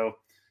at. So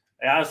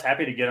I was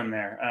happy to get him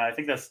there. I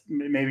think that's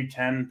maybe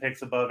 10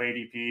 picks above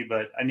ADP,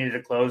 but I needed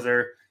a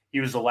closer. He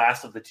was the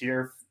last of the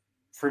tier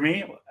for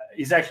me.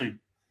 He's actually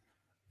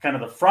kind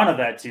of the front of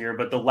that tier,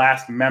 but the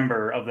last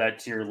member of that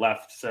tier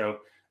left. So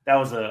that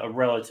was a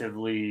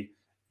relatively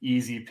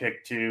easy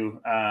pick too.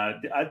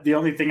 The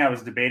only thing I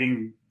was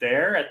debating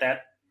there at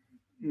that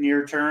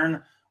near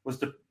turn was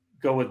to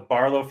go with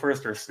Barlow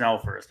first or Snell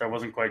first. I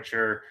wasn't quite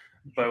sure,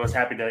 but I was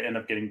happy to end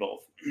up getting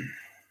both.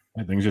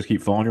 And things just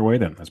keep falling your way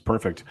then. That's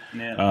perfect.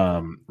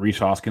 Yeah. Rhys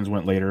Hoskins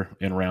went later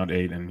in round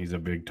 8, and he's a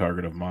big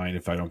target of mine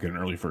if I don't get an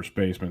early first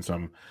baseman. So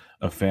I'm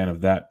a fan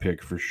of that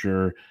pick for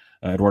sure.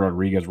 Eduardo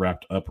Rodriguez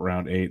wrapped up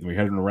round 8, and we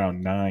head into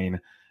round 9,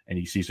 and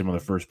you see some of the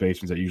first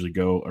basemen that usually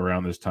go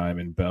around this time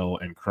in Bell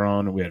and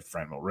Cron. We had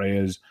Franmil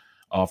Reyes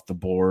off the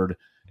board,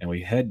 and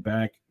we head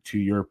back to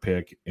your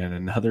pick and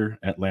another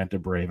Atlanta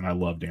Brave, and I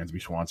love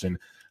Dansby Swanson.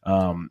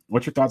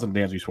 What's your thoughts on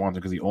Dansby Swanson?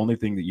 Because the only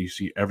thing that you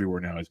see everywhere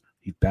now is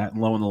he's batting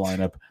low in the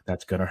lineup.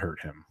 That's going to hurt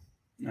him.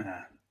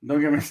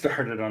 Don't get me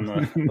started on the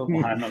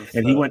lineup.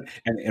 And he went,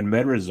 and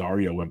Med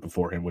Rosario went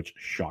before him, which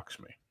shocks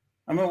me.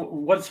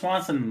 What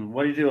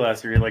did he do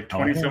last year? Like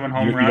 27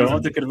 home runs. You don't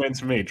have to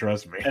convince me,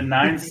 trust me. And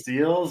 9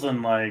 steals,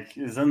 and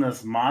is in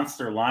this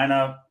monster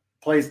lineup.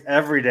 Plays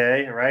every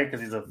day, right?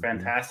 Because he's a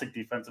fantastic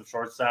defensive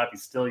shortstop.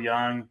 He's still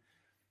young.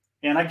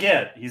 And I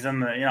get he's in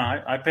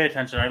the, I pay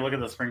attention. I look at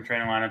the spring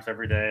training lineups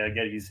every day. I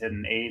get he's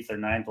hitting 8th or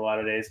 9th a lot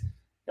of days.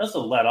 He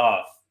also let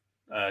off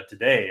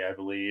today, I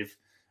believe.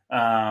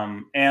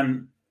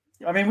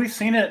 We've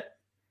seen it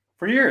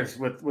for years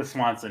with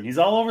Swanson. He's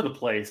all over the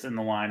place in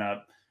the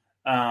lineup.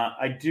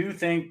 I do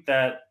think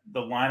that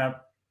the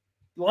lineup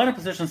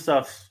position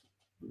stuff,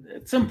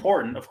 it's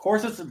important. Of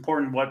course, it's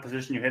important what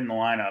position you hit in the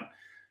lineup.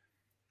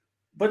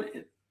 But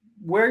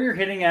where you're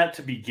hitting at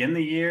to begin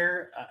the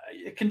year,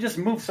 it can just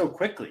move so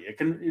quickly.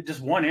 It just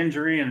one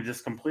injury and it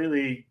just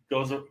completely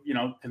goes,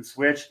 can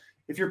switch.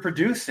 If you're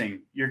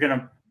producing, you're going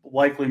to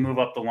likely move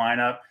up the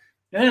lineup.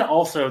 And then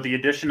also the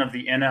addition of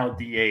the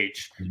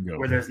NLDH,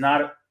 where there's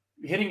not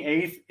hitting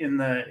 8th in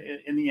the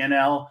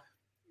NL.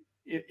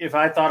 If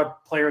I thought a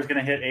player was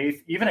going to hit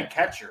 8th, even a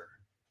catcher,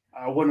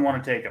 I wouldn't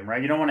want to take him,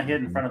 right? You don't want to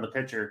hit in front of the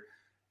pitcher.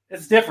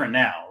 It's different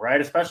now,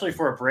 right? Especially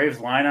for a Braves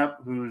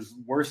lineup whose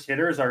worst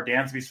hitters are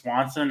Dansby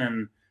Swanson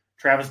and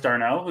Travis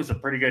d'Arnaud, who's a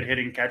pretty good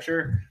hitting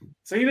catcher.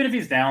 So even if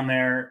he's down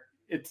there,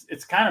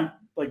 it's kind of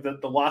like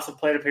the loss of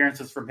plate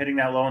appearances from hitting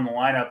that low in the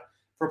lineup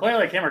for a player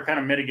like him are kind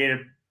of mitigated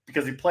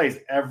because he plays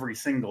every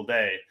single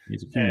day.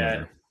 He's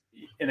a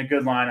in a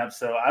good lineup.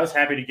 So I was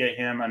happy to get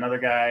him. Another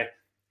guy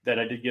that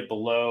I did get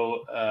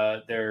below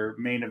their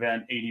main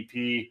event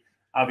ADP.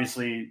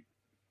 Obviously,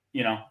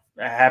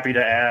 happy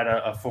to add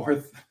a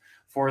fourth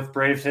fourth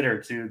Braves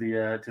hitter to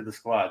the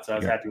squad. So I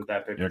was happy with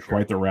that pick. Yeah,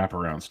 quite the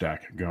wraparound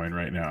stack going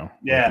right now.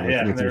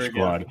 Yeah, with your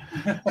squad.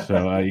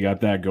 So you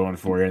got that going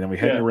for you. And then we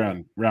head to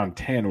round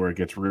 10 where it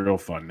gets real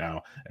fun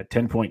now. At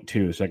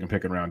 10.2, the second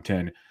pick in round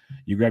 10,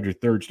 you grabbed your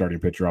third starting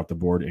pitcher off the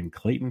board in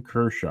Clayton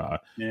Kershaw,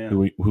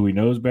 who we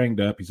know is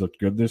banged up. He's looked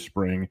good this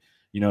spring.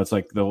 It's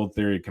like the old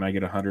theory, can I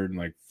get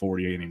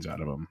 140 innings out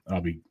of him? I'll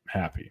be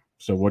happy.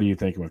 So what are you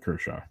thinking with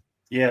Kershaw?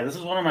 Yeah, this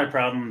is one of my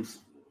problems,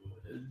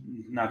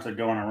 not to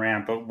go on a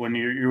rant, but when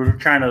you're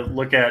trying to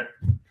look at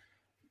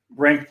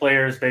ranked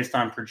players based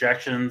on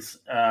projections,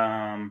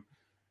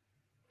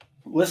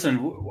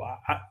 listen,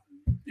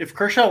 if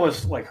Kershaw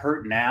was like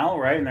hurt now,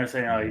 right, and they're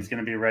saying, he's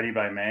going to be ready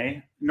by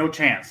May, no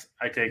chance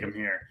I take him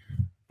here.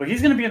 But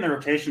he's going to be in the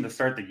rotation to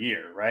start the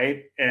year,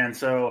 right? And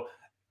so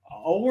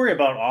I'll worry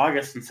about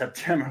August and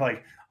September.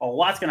 Like, a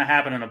lot's going to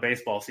happen in a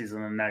baseball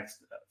season in the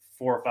next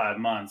 4 or 5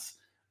 months.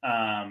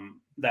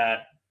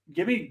 That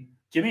give me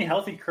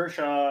healthy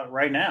Kershaw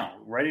right now,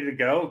 ready to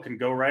go, can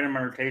go right in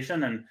my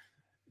rotation. And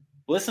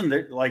listen,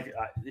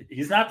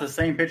 he's not the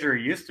same pitcher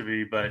he used to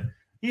be, but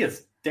he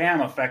is damn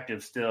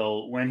effective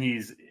still when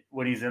he's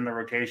in the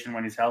rotation,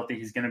 when he's healthy.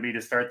 He's going to be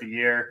to start the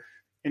year,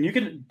 and you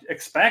can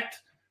expect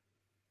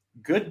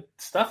good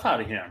stuff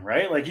out of him,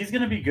 right? Like, he's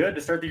going to be good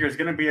to start the year. He's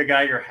going to be a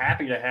guy you're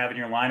happy to have in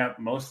your lineup,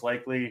 most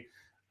likely.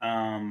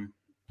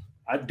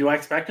 Do I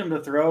expect him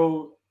to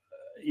throw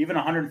even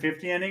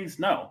 150 innings?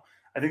 No.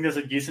 I think there's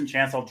a decent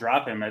chance I'll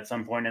drop him at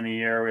some point in the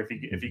year if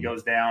he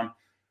goes down.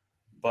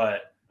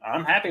 But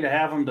I'm happy to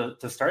have him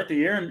to start the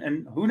year,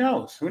 and who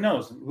knows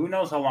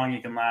how long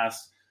he can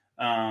last.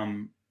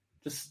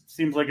 Just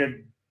seems like a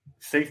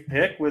safe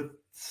pick with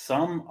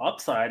some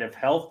upside if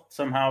health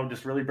somehow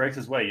just really breaks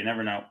his way. You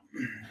never know.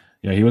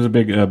 Yeah, he was a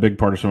big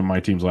part of some of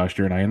my teams last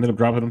year, and I ended up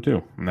dropping him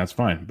too, and that's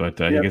fine. But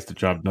he gets the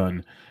job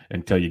done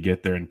until you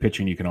get there. And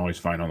pitching you can always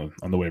find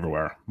on the waiver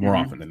wire more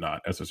often than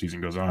not as the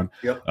season goes on.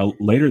 Yep.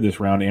 Later this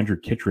round, Andrew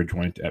Kittredge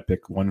went at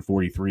pick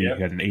 143.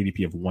 He had an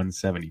ADP of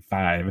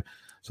 175.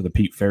 So the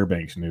Pete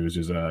Fairbanks news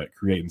is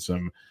creating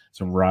some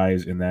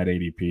rise in that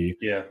ADP.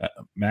 Yeah.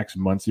 Max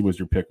Muncy was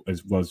pick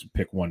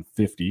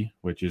 150,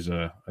 which is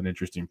an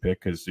interesting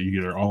pick because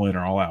you're either all in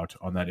or all out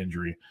on that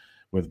injury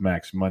with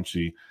Max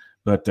Muncy.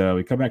 But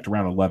we come back to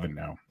round 11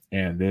 now,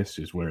 and this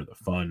is where the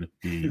fun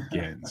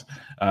begins.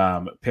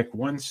 Pick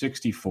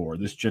 164.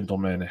 This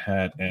gentleman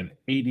had an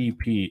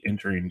ADP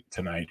entering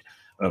tonight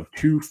of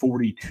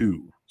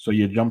 242. So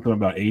you jumped him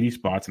about 80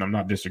 spots, and I'm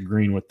not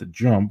disagreeing with the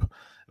jump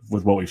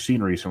with what we've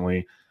seen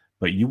recently,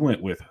 but you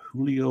went with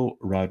Julio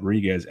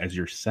Rodriguez as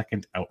your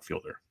second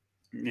outfielder.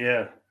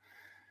 Yeah.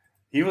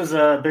 He was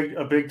a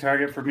big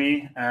target for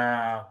me.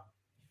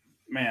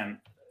 Man,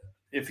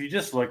 if you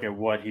just look at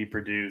what he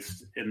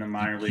produced in the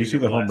minor leagues. Did you see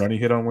the home run he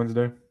hit on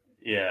Wednesday?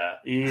 Yeah,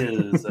 he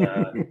is.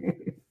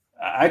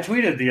 I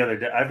tweeted the other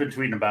day. I've been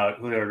tweeting about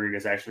Julio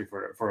Rodriguez actually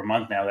for a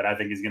month now that I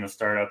think he's going to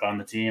start up on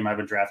the team. I've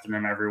been drafting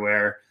him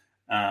everywhere.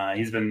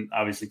 He's been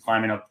obviously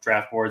climbing up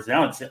draft boards.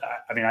 Now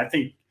I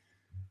think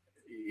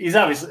he's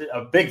obviously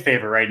a big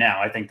favorite right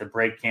now. I think to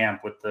break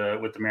camp with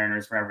the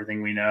Mariners from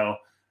everything we know.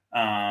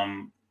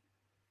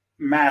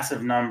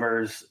 Massive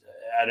numbers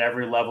at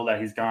every level that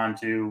he's gone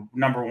to,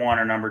 number 1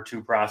 or number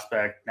 2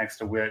 prospect next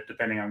to Witt,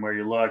 depending on where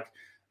you look.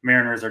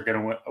 Mariners are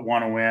going to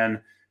want to win.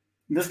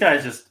 This guy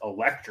is just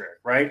electric,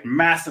 right?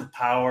 Massive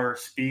power,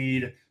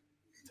 speed.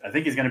 I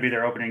think he's going to be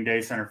their opening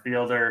day center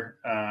fielder.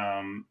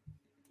 And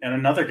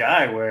another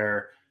guy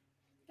where,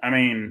 I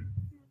mean,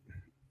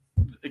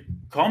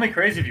 call me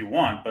crazy if you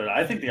want, but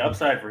I think the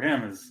upside for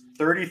him is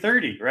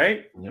 30-30,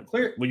 right? Yep.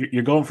 Clear. Well,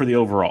 you're going for the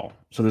overall.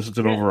 So this is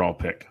an overall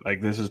pick.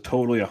 Like, this is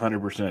totally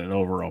 100% an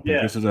overall pick.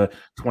 Yeah. This is a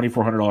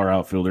 $2,400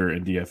 outfielder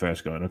in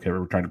DFS going, okay,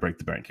 we're trying to break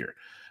the bank here.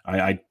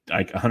 I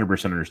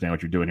 100% understand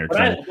what you're doing here.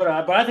 But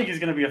I think he's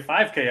going to be a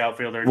 5K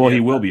outfielder. Well,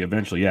 he will be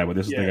eventually, yeah. But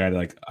this is the guy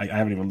that, I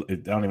don't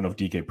even know if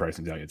DK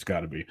pricing's out yet. It's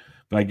got to be.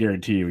 But I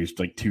guarantee you he's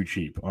like too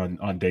cheap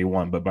on day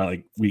one. But by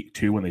like week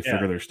 2, when they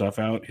figure their stuff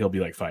out, he'll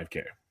be like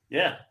 5K.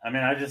 Yeah, I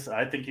mean,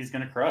 I think he's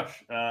going to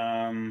crush.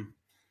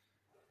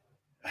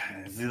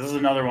 This is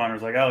another one where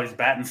it's like, oh, he's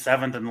batting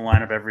 7th in the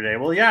lineup every day.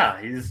 Well, yeah,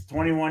 he's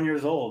 21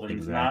 years old and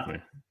he's not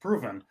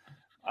proven.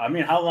 I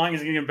mean, how long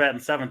is he going to bat in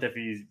 7th if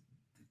he's?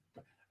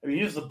 I mean,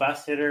 he was the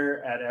best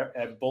hitter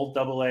at both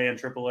AA and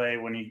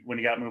AAA when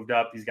he got moved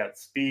up. He's got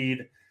speed.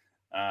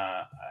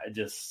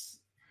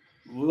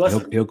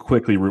 He'll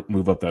quickly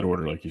move up that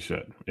order, like you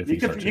said. If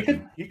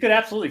he could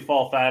absolutely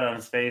fall flat on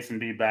his face and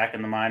be back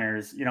in the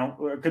minors. You know,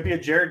 it could be a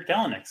Jared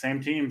Kelenic, same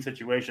team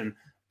situation.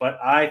 But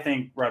I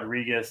think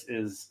Rodriguez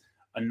is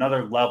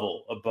another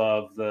level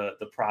above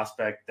the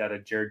prospect that a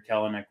Jared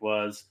Kelenic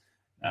was,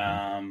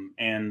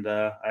 and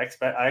I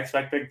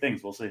expect big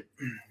things. We'll see.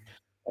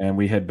 And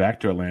we head back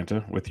to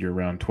Atlanta with your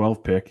round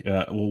 12 pick.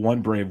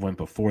 One Brave went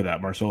before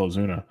that. Marcell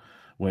Ozuna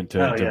went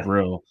to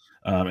Brill.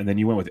 And then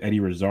you went with Eddie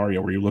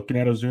Rosario. Were you looking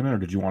at Ozuna, or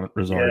did you want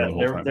Rosario the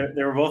whole time?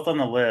 They were both on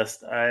the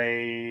list.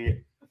 I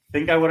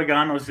think I would have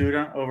gone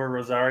Ozuna over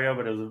Rosario,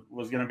 but it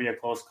was going to be a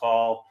close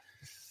call.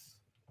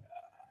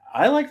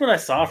 I liked what I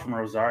saw from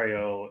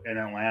Rosario in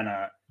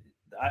Atlanta.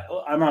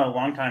 I'm a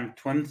longtime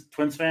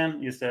Twins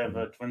fan. Used to have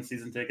a Twins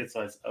season ticket,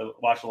 so I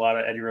watched a lot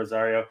of Eddie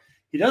Rosario.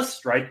 He does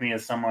strike me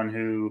as someone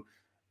who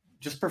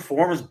just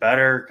performs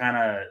better, kind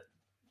of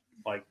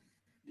like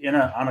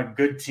on a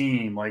good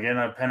team, like in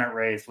a pennant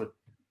race with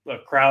a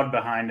crowd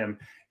behind him.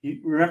 You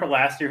remember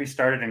last year he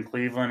started in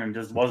Cleveland and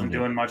just wasn't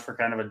doing much for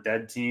kind of a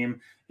dead team.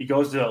 He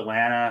goes to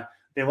Atlanta.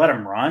 They let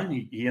him run.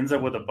 He ends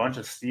up with a bunch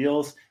of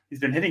steals. He's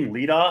been hitting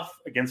leadoff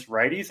against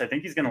righties. I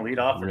think he's going to lead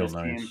off for this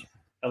team,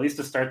 at least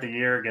to start the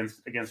year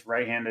against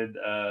right-handed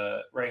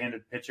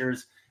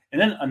pitchers. And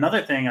then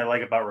another thing I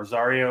like about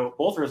Rosario,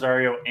 both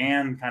Rosario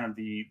and kind of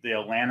the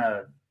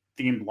Atlanta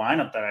themed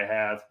lineup that I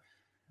have,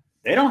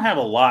 they don't have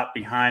a lot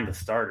behind the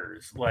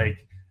starters.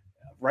 Like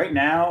right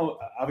now,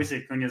 obviously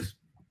Acuna's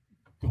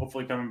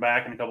hopefully coming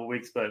back in a couple of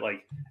weeks, but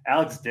like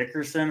Alex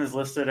Dickerson is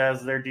listed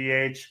as their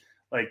DH.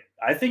 Like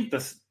I think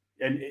this,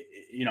 and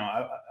you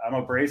know, I'm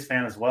a Braves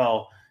fan as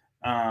well,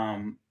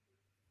 and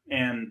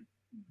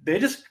they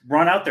just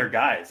run out their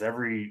guys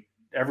every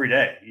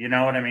day. You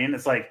know what I mean?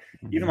 It's like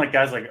even like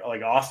guys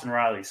like Austin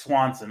Riley,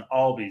 Swanson,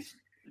 Albies.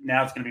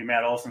 Now it's going to be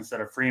Matt Olson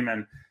instead of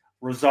Freeman.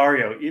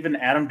 Rosario, even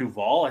Adam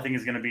Duvall, I think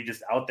is going to be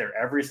just out there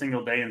every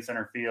single day in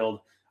center field.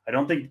 I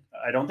don't think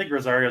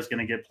Rosario is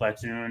going to get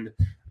platooned.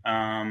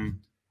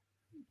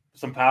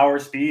 Some power,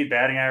 speed,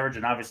 batting average,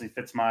 and obviously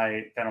fits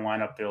my kind of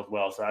lineup field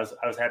well. So I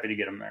was happy to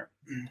get him there.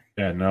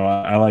 Yeah, no,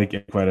 I like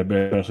it quite a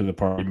bit, especially the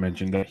part you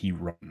mentioned that he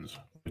runs,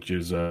 which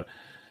is a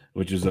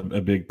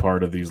big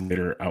part of these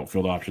later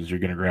outfield options. You're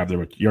going to grab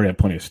there. You already have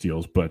plenty of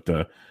steals, but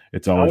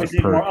it's always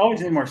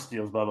need more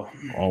steals, Bubba.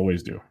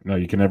 Always do. No,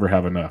 you can never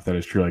have enough. That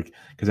is true. Like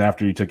because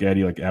after you took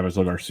Eddie, like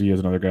Avisel Garcia is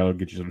another guy who'll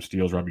get you some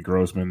steals. Robbie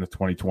Grossman, the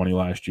 2020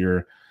 last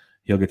year,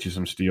 he'll get you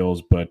some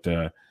steals. But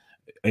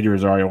Eddie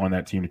Rosario on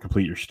that team to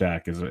complete your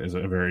stack is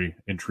a very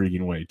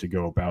intriguing way to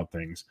go about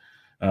things.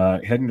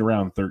 Heading to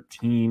round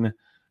 13,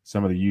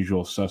 some of the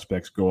usual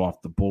suspects go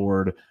off the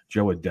board.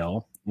 Joe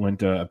Adell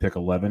went a pick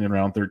 11 in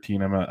round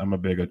 13. I'm a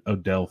big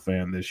Adell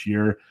fan this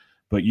year,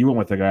 but you went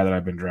with the guy that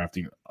I've been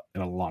drafting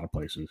in a lot of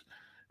places.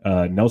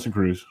 Nelson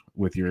Cruz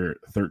with your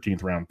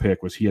 13th round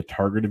pick. Was he a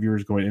target of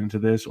yours going into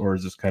this, or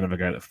is this kind of a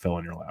guy that fell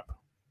in your lap?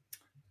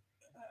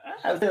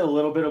 I did a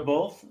little bit of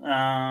both.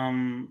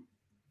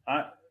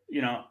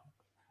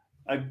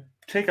 I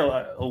take a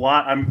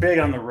lot. I'm big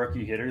on the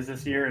rookie hitters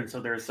this year, and so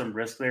there's some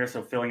risk there.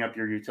 So filling up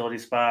your utility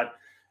spot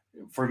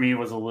for me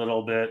was a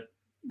little bit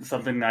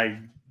something I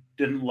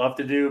didn't love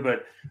to do.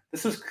 But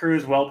this is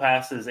Cruz well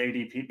past his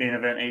ADP main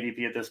event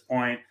ADP at this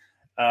point.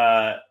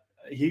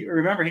 He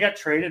got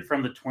traded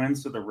from the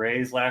Twins to the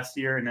Rays last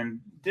year, and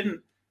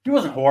then he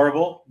wasn't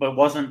horrible, but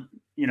wasn't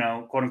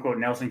quote unquote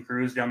Nelson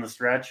Cruz down the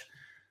stretch.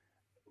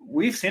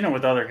 We've seen it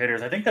with other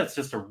hitters. I think that's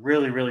just a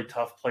really, really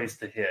tough place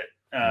to hit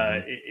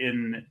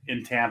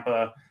in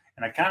Tampa.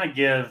 And I kind of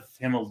give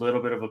him a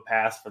little bit of a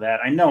pass for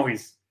that. I know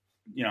he's,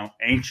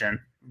 ancient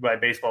by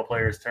baseball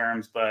players'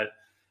 terms, but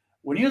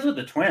when he was with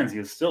the Twins, he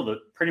was still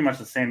pretty much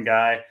the same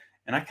guy.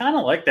 And I kind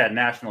of like that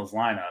Nationals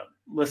lineup.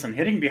 Listen,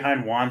 hitting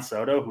behind Juan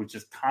Soto, who's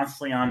just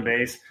constantly on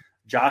base.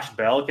 Josh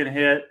Bell can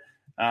hit.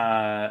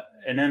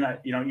 And then,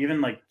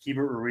 even like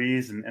Keibert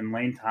Ruiz and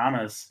Lane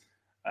Thomas,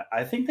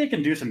 I think they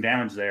can do some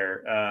damage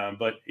there.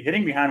 But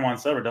hitting behind Juan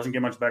Soto doesn't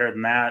get much better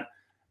than that.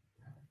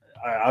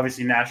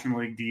 Obviously, National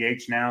League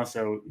DH now.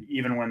 So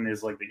even when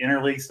there's like the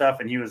interleague stuff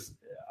and he was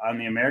on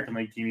the American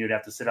League team, you'd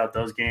have to sit out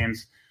those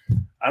games.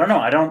 I don't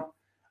know.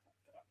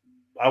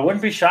 I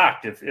wouldn't be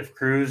shocked if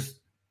Cruz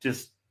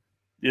just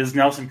is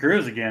Nelson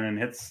Cruz again and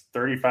hits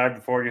 35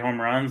 to 40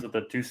 home runs with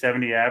a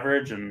 270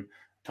 average and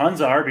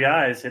tons of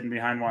RBIs hitting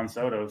behind Juan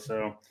Soto.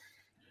 So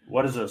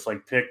what is this,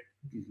 like pick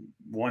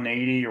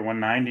 180 or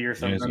 190 or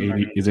something?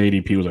 Yeah, his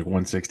ADP was like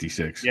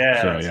 166.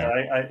 Yeah, so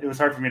it was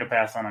hard for me to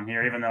pass on him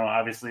here, even though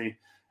obviously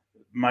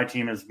my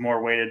team is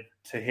more weighted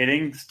to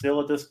hitting still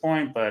at this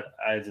point, but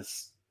I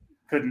just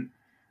couldn't.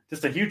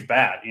 Just a huge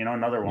bat,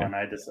 another one. Yeah.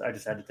 I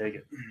just had to take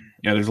it.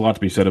 Yeah, there's a lot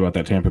to be said about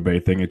that Tampa Bay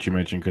thing that you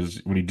mentioned,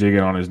 because when you dig in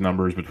on his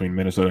numbers between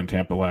Minnesota and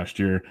Tampa last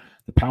year,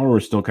 the power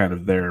was still kind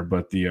of there,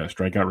 but the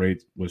strikeout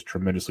rate was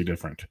tremendously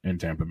different in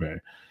Tampa Bay.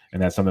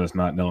 And that's something that's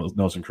not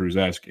Nelson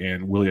Cruz-esque.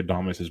 And Willie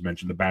Adames has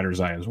mentioned the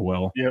batter's eye as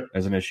well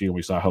as an issue. And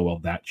we saw how well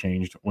that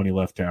changed when he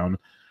left town.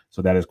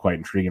 So that is quite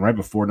intriguing. Right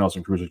before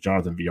Nelson Cruz was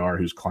Jonathan Villar,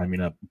 who's climbing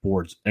up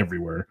boards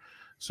everywhere.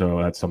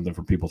 So that's something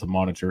for people to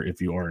monitor.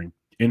 If you are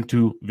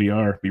into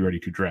VR, be ready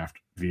to draft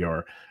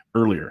VR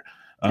earlier.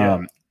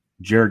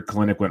 Jared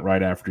Kalenic went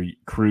right after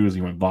Cruz.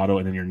 He went Votto.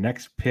 And then your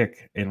next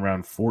pick in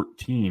round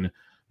 14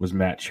 was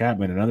Matt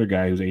Chapman, another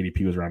guy whose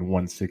ADP was around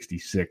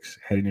 166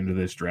 heading into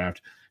this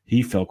draft.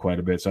 He fell quite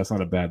a bit, so that's not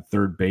a bad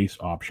third base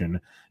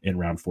option in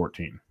round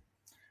 14.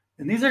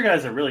 And these are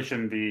guys that really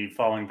shouldn't be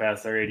falling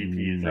past their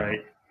ADPs,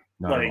 right?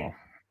 Not at all.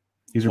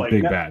 These are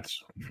big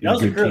bats.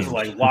 Nelson Cruz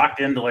is locked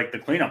into the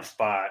cleanup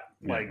spot,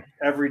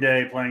 every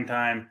day playing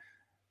time.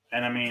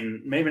 And I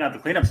mean, maybe not the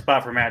cleanup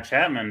spot for Matt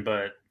Chapman,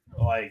 but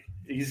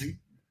he's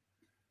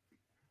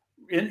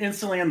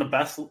instantly in the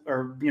best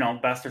or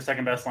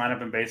second best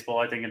lineup in baseball,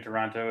 I think, in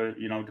Toronto,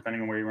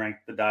 depending on where you rank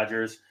the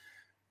Dodgers.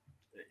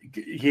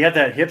 he had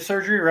that hip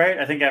surgery, right?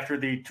 I think after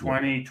the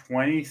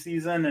 2020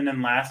 season, and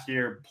then last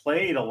year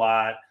played a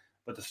lot,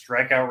 but the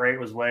strikeout rate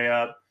was way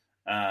up.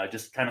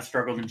 Just kind of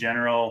struggled in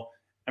general.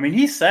 I mean,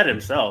 he said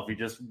himself he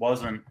just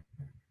wasn't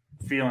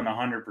feeling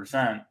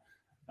 100%,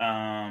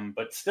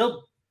 but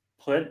still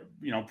played,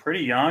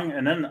 pretty young.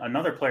 And then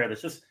another player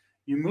that's just,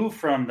 you move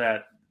from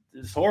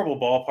this horrible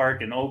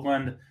ballpark in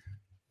Oakland,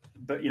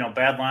 but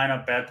bad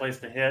lineup, bad place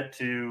to hit,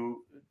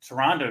 to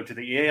Toronto, to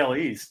the AL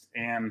East,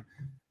 and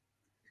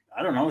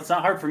I don't know. It's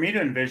not hard for me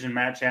to envision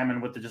Matt Chapman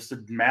with just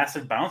a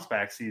massive bounce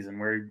back season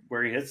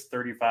where he hits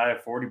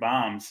 35, 40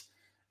 bombs.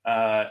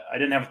 I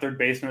didn't have a third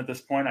baseman at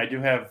this point. I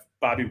do have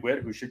Bobby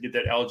Witt, who should get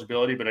that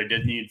eligibility, but I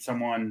did need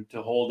someone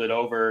to hold it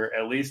over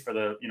at least for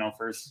the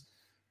first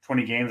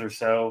 20 games or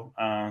so.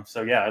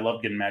 So yeah, I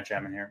love getting Matt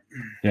Chapman here.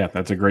 Yeah,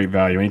 that's a great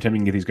value. Anytime you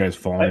can get these guys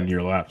falling into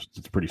your laps,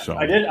 it's pretty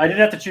solid. I did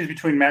have to choose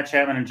between Matt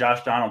Chapman and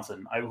Josh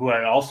Donaldson, who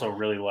I also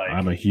really like.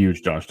 I'm a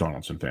huge Josh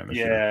Donaldson fan this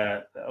year.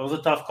 Yeah, that was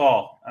a tough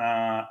call.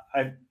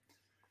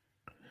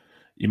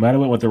 You might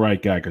have went with the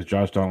right guy, because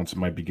Josh Donaldson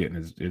might be getting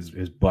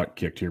his butt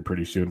kicked here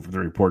pretty soon. From the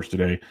reports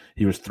today,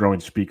 he was throwing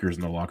speakers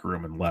in the locker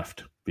room and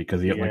left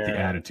because he had like the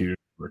attitude.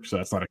 So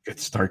that's not a good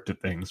start to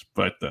things.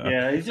 But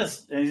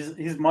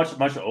he's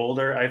much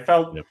older. I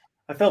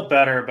felt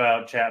better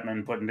about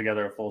Chapman putting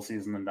together a full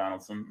season than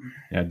Donaldson.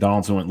 Yeah,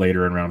 Donaldson went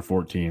later in round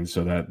 14,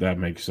 so that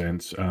makes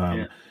sense.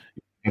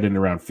 In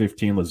around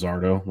 15,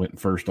 Luzardo went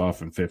first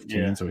off in 15.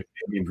 Yeah. So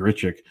he and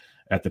Grichuk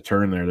at the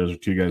turn there. Those are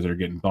two guys that are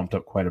getting bumped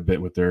up quite a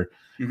bit with their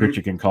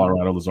Grichuk in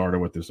Colorado, Luzardo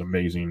with this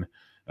amazing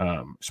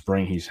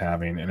spring he's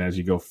having. And as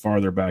you go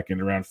farther back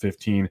into round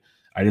 15,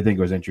 I did think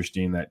it was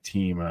interesting that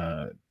team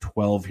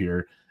 12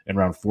 here in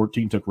round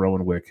 14 took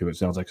Rowan Wick, who it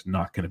sounds like is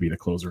not going to be the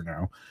closer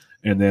now.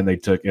 And then they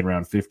took in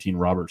round 15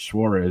 Robert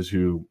Suarez,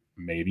 who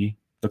maybe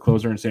the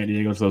closer in San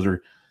Diego. So those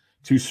are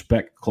two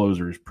spec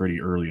closers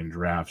pretty early in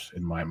drafts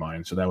in my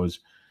mind. So that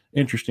was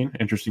interesting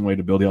way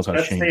to build. He also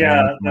has Shane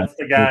Baz. That's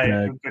the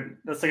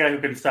guy who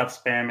couldn't stop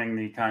spamming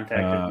the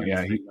contact.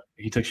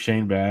 He took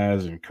Shane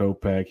Baz and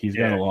Kopech. He's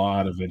got a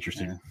lot of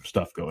interesting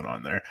stuff going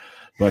on there.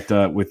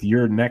 But with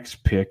your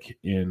next pick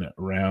in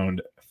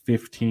round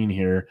 15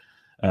 here,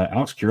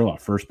 Alex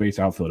Kirilloff, first base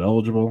outfield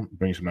eligible,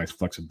 brings some nice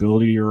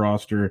flexibility to your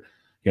roster.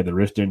 He had the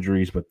wrist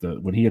injuries, but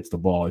when he hits the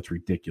ball, it's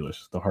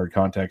ridiculous. The hard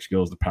contact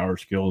skills, the power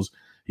skills.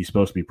 He's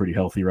supposed to be pretty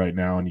healthy right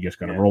now, and you just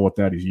got to roll with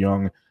that. He's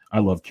young. I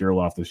love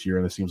Kirilloff this year,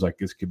 and it seems like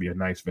this could be a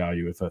nice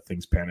value if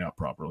things pan out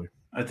properly.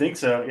 I think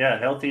so. Yeah,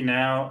 healthy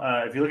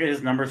now. If you look at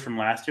his numbers from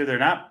last year, they're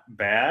not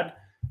bad,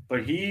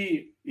 but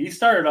he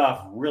started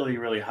off really,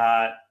 really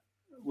hot.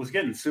 Was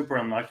getting super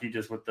unlucky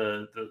just with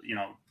the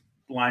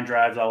line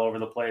drives all over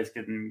the place,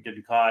 getting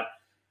caught.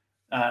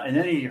 And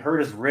then he hurt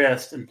his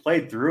wrist and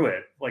played through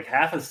it. Like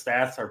half his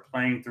stats are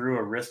playing through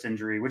a wrist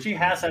injury, which he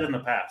has had in the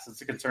past.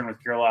 It's a concern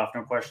with Kirilloff,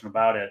 no question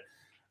about it.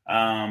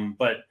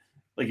 But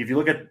like if you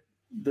look at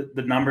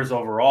the numbers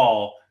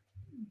overall,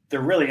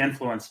 they're really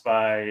influenced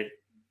by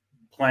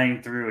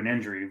playing through an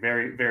injury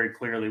very, very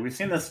clearly. We've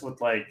seen this with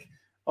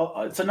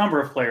it's a number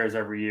of players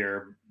every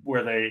year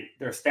where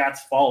their stats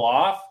fall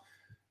off,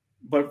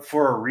 but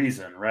for a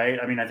reason, right?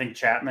 I mean, I think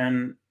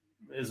Chapman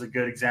is a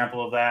good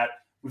example of that.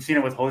 We've seen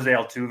it with Jose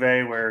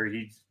Altuve where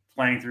he's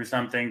playing through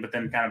something, but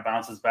then kind of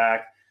bounces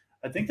back.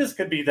 I think this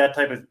could be that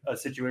type of a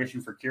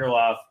situation for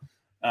Kirilloff.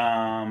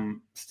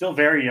 Still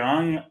very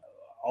young,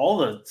 all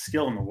the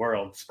skill in the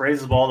world,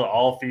 sprays the ball to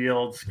all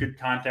fields, good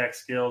contact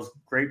skills,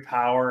 great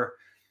power.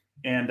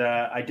 And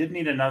I did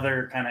need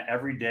another kind of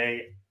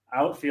everyday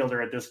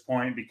outfielder at this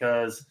point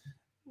because,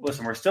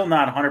 listen, we're still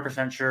not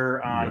 100%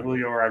 sure on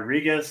Julio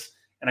Rodriguez,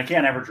 and I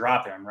can't ever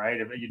drop him,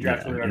 right? If you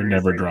draft Julio Rodriguez,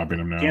 you're never dropping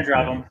him now. Can't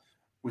drop him.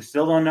 We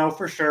still don't know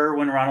for sure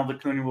when Ronald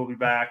Acuna will be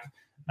back.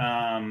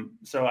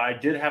 So I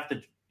did have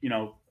to,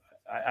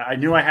 I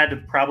knew I had to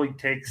probably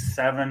take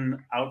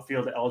 7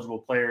 outfield eligible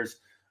players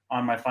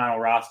on my final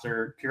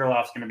roster.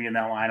 Kirilloff's going to be in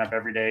that lineup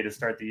every day to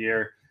start the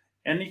year.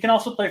 And you can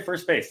also play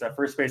first base. That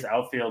first base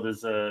outfield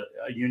is a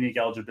unique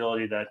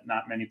eligibility that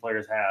not many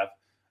players have.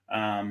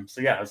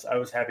 So yeah, I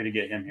was happy to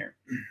get him here.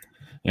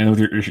 And with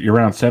your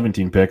round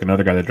 17 pick,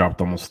 another guy that dropped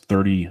almost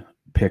 30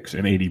 picks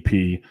in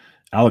ADP,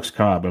 Alex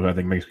Cobb, I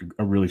think makes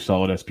a really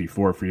solid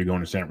SP4 for you going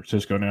to San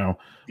Francisco now.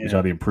 We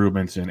saw the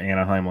improvements in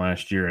Anaheim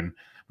last year, and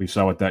we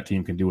saw what that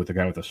team can do with a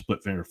guy with a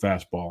split finger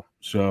fastball.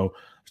 So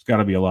it's got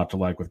to be a lot to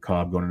like with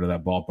Cobb going into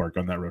that ballpark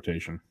on that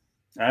rotation.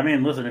 I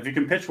mean, listen, if you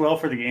can pitch well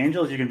for the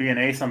Angels, you can be an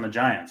ace on the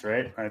Giants,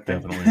 right?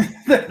 Definitely.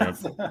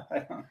 There's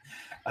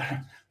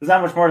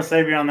not much more to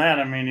say beyond that.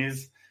 I mean,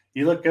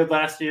 you looked good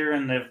last year,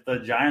 and if the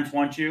Giants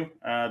want you,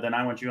 then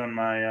I want you on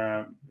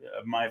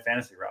my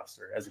fantasy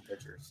roster as a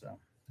pitcher. So.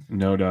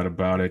 No doubt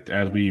about it.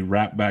 As we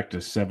wrap back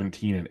to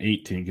 17 and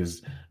 18,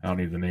 because I don't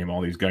need to name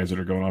all these guys that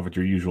are going off with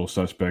your usual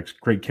suspects.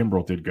 Craig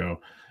Kimbrell did go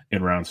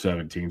in round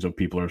 17, so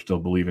people are still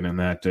believing in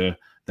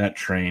that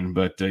train.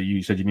 But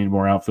you said you need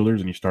more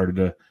outfielders, and you started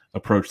to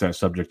approach that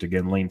subject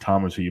again. Lane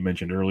Thomas, who you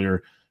mentioned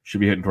earlier, should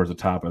be hitting towards the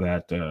top of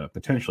that,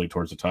 potentially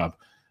towards the top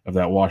of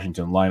that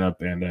Washington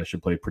lineup, and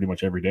should play pretty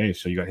much every day.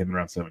 So you got him in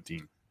round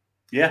 17.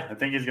 Yeah, I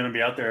think he's going to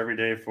be out there every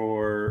day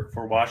for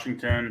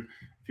Washington.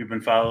 If you've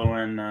been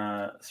following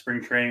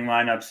spring training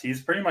lineups,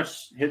 he's pretty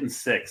much hitting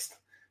sixth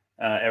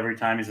every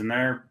time he's in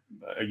there.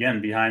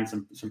 Again, behind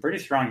some pretty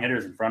strong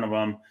hitters in front of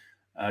him.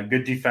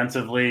 Good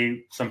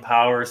defensively, some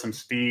power, some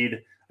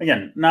speed.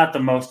 Again, not the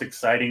most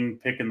exciting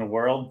pick in the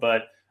world,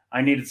 but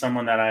I needed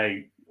someone that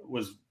I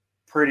was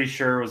pretty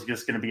sure was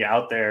just going to be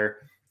out there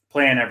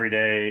playing every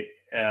day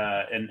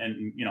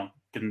and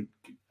can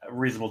a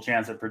reasonable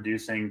chance at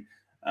producing.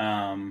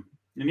 And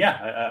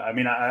yeah, I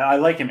mean, I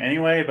like him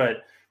anyway,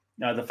 but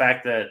the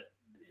fact that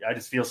I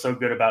just feel so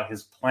good about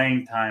his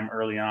playing time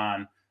early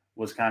on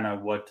was kind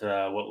of what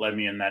led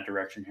me in that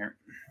direction here.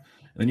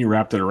 Then you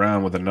wrapped it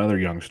around with another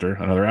youngster,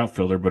 another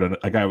outfielder,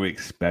 but a guy we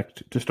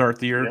expect to start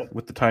the year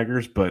with the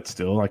Tigers, but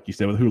still, like you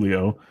said with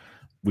Julio,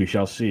 we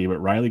shall see. But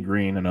Riley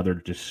Green, another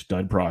just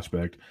stud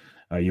prospect,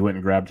 you went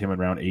and grabbed him in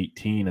round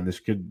 18, and this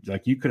could,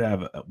 like, you could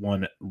have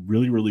one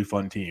really, really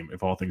fun team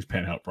if all things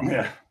pan out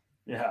properly.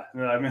 Yeah.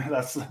 I mean,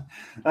 that's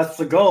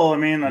the goal. I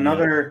mean,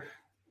 another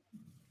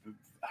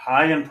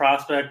high-end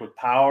prospect with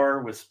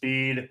power, with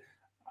speed.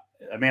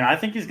 I mean, I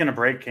think he's going to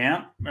break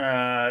camp.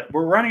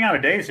 We're running out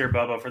of days here,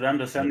 Bubba, for them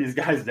to send these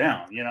guys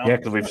down. Yeah,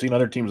 because we've seen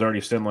other teams already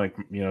send, like,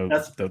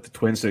 the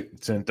Twins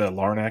that sent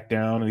Larnack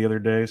down the other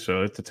day,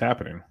 so it's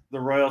happening.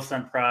 The Royals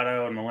sent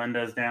Prado and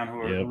Melendez down,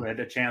 who had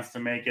a chance to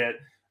make it.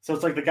 So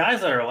it's like the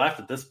guys that are left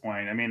at this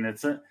point. I mean,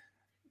 it's the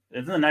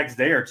next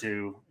day or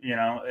two,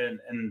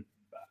 and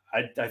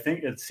I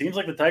think it seems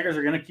like the Tigers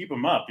are going to keep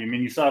them up. I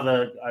mean,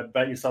 I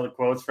bet you saw the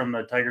quotes from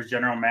the Tigers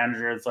general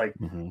manager. It's like,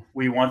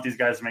 we want these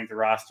guys to make the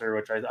roster,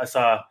 which I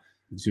saw.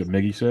 You see what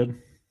Miggy said?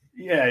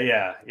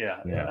 Yeah.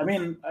 I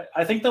mean,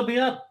 I think they'll be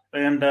up,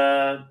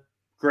 and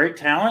great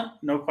talent,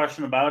 no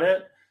question about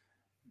it.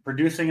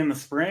 Producing in the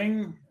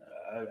spring,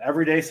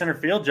 everyday center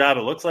field job,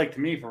 it looks like to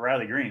me, for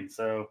Riley Green.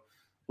 So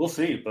we'll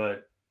see,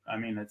 but I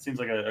mean, it seems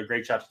like a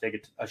great shot to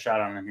take a shot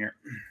on him here.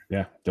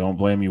 Yeah, don't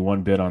blame you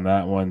one bit on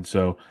that one.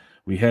 So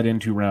we head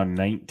into round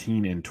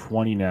 19 and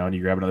 20 now, and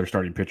you grab another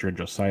starting pitcher in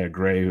Josiah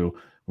Gray, who,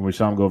 when we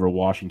saw him go over to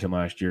Washington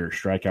last year,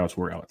 strikeouts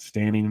were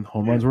outstanding.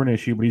 Home runs were an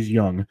issue, but he's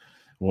young.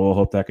 We'll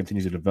hope that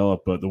continues to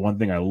develop. But the one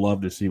thing I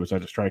love to see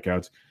besides the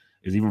strikeouts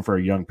is, even for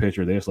a young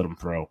pitcher, they just let him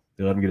throw.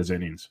 They let him get his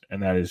innings,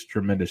 and that is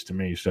tremendous to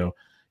me. So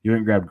you went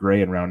and grabbed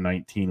Gray in round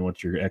 19.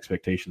 What's your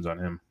expectations on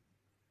him?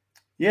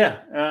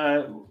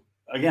 Yeah,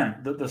 again,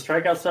 the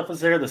strikeout stuff is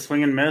there. The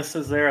swing and miss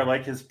is there. I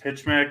like his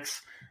pitch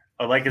mix.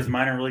 I like his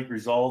minor league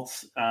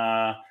results.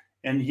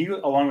 And he,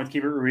 along with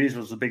Keibert Ruiz,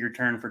 was a big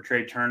return for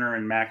Trey Turner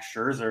and Max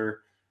Scherzer.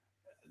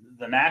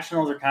 The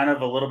Nationals are kind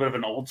of a little bit of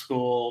an old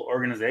school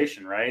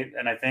organization, right?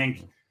 And I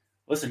think,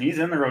 listen, he's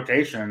in the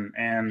rotation,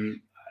 and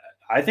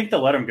I think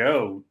they'll let him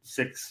go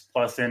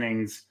 6+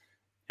 innings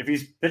if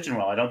he's pitching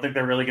well. I don't think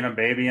they're really going to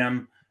baby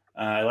him.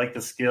 I like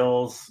the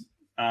skills.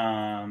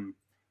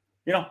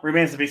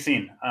 Remains to be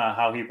seen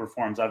how he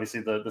performs.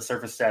 Obviously, the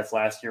surface stats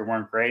last year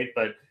weren't great,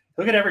 but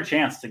he'll get every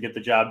chance to get the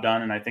job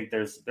done, and I think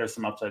there's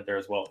some upside there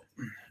as well.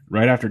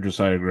 Right after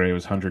Josiah Gray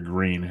was Hunter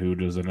Green, who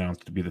was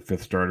announced to be the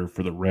 5th starter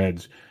for the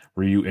Reds.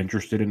 Were you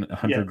interested in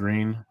Hunter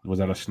Green? Was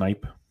that a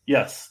snipe?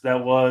 Yes,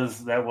 that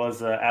was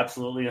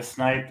absolutely a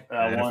snipe.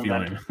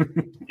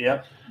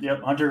 Yep.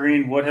 Hunter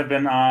Green would have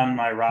been on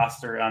my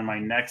roster on my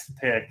next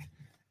pick,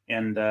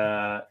 and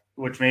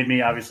which made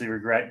me obviously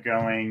regret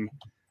going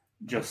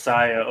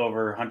Josiah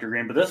over Hunter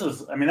Green. But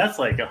that's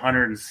like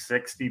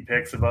 160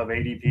 picks above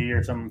ADP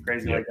or something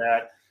crazy like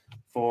that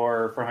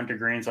for Hunter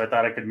Green. So I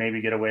thought I could maybe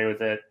get away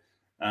with it.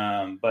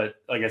 But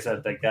like I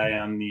said, that guy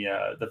on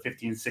the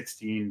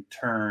 15-16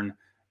 turn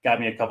got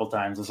me a couple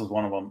times. This was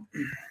one of them.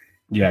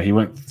 Yeah,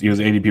 his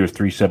ADP was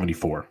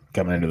 374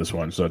 coming into this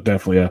one. So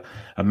definitely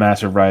a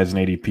massive rise in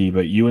ADP.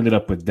 But you ended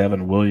up with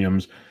Devin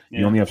Williams.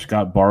 You only have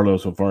Scott Barlow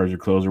so far as your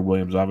closer.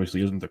 Williams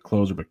obviously isn't the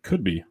closer, but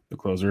could be the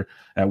closer.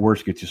 At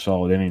worst, gets you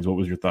solid innings. What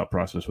was your thought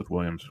process with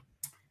Williams?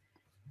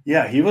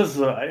 Yeah, he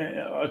was,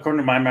 according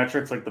to my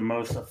metrics, like the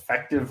most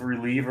effective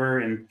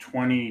reliever in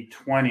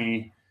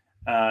 2020.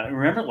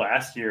 Remember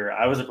last year,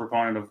 I was a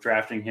proponent of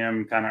drafting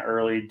him kind of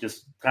early,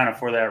 just kind of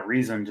for that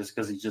reason, just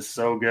because he's just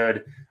so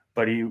good.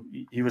 But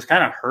he was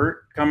kind of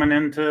hurt coming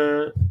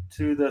into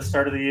the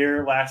start of the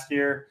year last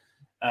year,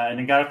 and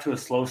he got up to a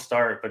slow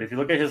start. But if you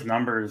look at his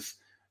numbers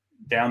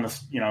down the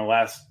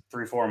last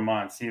 3-4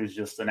 months, he was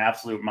just an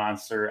absolute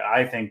monster.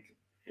 I think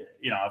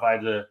if I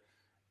had to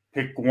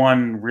pick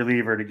one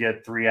reliever to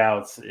get 3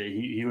 outs,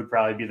 he would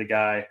probably be the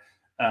guy.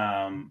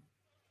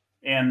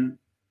 And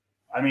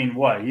I mean,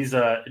 he's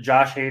a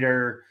Josh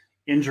Hader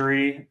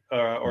injury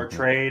or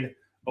trade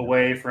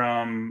away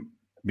from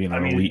being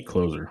an elite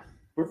closer.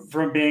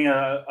 From being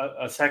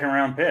a second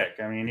round pick.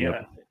 I mean,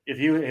 if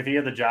he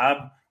had the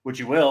job, which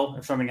you will,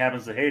 if something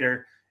happens to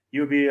Hader,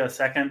 he would be a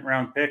second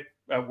round pick,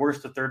 at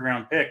worst a third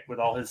round pick, with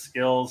all his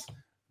skills,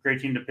 great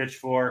team to pitch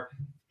for.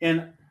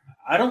 And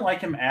I don't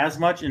like him as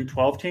much in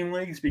 12-team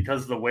leagues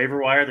because the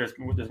waiver wire, there's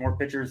more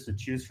pitchers to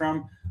choose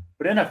from.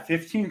 But in a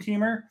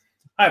 15-teamer,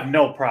 I have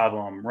no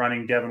problem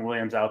running Devin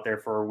Williams out there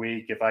for a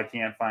week if I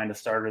can't find a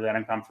starter that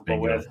I'm comfortable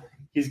with.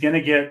 He's going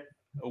to get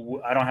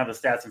I don't have the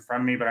stats in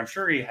front of me, but I'm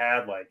sure he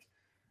had like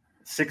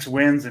 6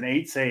 wins and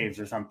 8 saves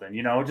or something,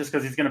 just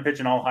because he's going to pitch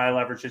in all high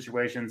leverage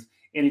situations.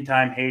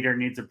 Anytime Hader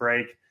needs a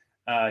break,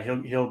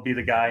 he'll be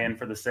the guy in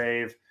for the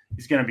save.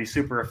 He's going to be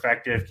super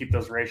effective, keep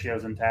those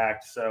ratios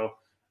intact. So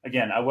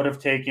again, I would have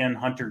taken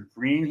Hunter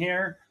Green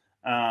here,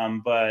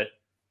 but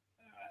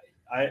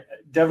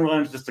Devin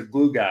Williams is just a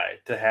glue guy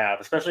to have,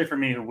 especially for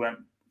me who went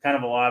kind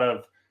of a lot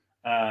of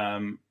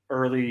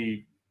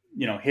early,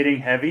 hitting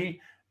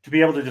heavy, to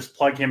be able to just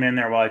plug him in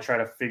there while I try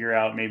to figure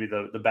out maybe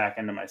the back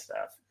end of my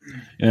staff.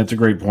 And it's a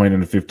great point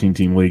in a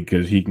 15-team league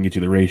because he can get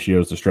you the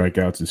ratios, the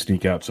strikeouts, and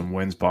sneak out some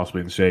wins,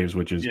 possibly in saves,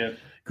 which is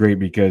great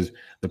because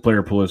the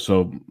player pool is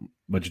so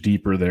much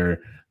deeper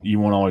there. You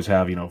won't always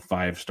have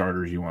 5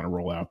 starters you want to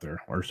roll out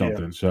there or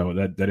something. Yeah. So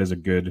that is a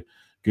good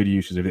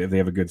usage. If they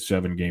have a good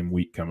 7-game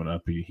week coming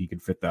up, he can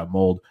fit that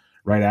mold.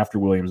 Right after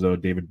Williams, though,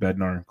 David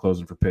Bednar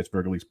closing for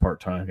Pittsburgh, at least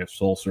part-time. You got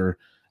Sulcer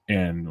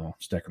and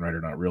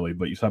Steckenrider, not really,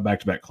 but you saw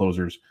back-to-back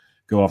closers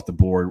go off the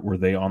board. Were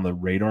they on the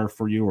radar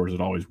for you, or is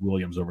it always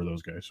Williams over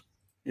those guys?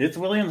 It's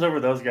Williams over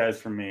those guys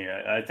for me.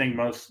 I think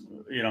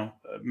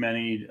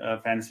many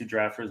fantasy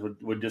drafters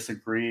would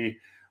disagree.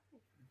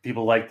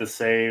 People like the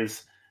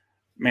saves.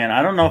 Man,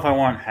 I don't know if I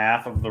want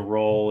half of the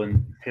role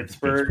in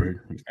Pittsburgh.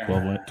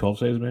 12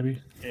 saves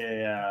maybe?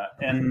 Yeah,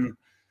 and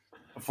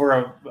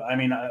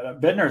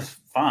Bednar's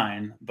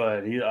fine,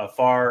 but he's a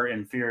far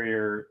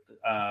inferior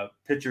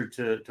pitcher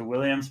to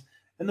Williams.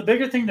 And the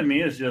bigger thing to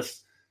me is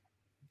just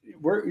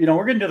we're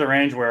getting to the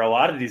range where a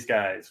lot of these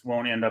guys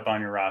won't end up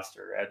on your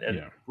roster at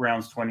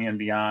rounds 20 and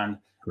beyond.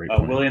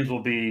 Williams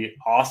will be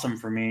awesome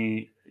for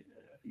me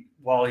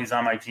while he's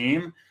on my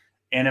team.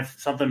 And if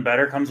something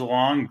better comes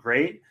along,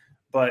 great.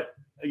 But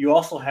you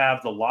also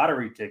have the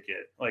lottery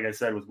ticket, like I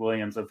said, with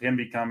Williams, of him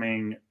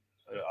becoming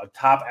a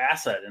top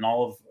asset and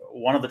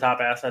one of the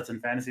top assets in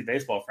fantasy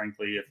baseball,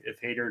 frankly,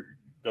 if Hader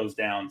goes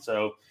down.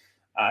 So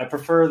I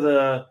prefer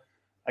the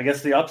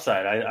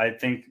upside. I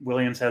think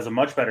Williams has a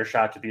much better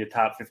shot to be a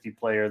top 50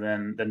 player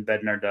than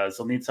Bednar does.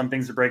 He'll need some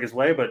things to break his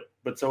way,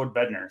 but so would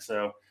Bednar.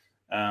 So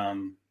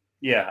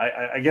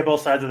I get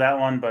both sides of that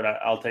one, but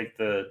I'll take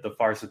the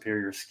far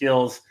superior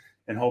skills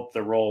and hope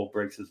the role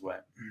breaks his way.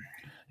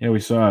 Yeah, we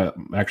saw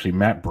actually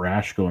Matt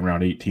Brash going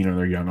around 18 on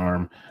their young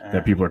arm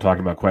that people are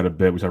talking about quite a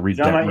bit. We saw Reed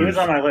Detmers. He was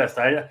on my list.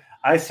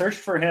 I searched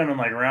for him in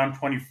like round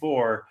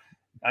 24.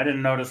 I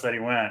didn't notice that he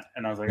went,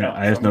 and I was like,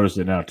 I just noticed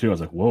it now too. I was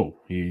like, whoa,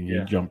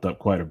 he jumped up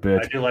quite a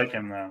bit. I do like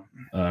him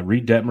though.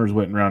 Reed Detmers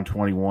went in round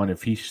 21.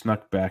 If he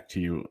snuck back to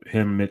you,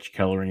 him, Mitch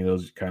Keller, any of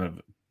those kind of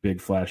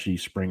big flashy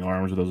spring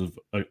arms, are those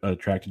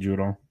attracted you at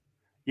all?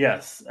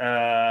 Yes,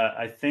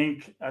 I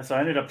think so.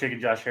 I ended up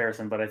taking Josh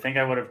Harrison, but I think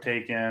I would have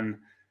taken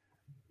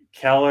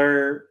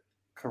Keller,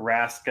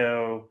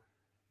 Carrasco,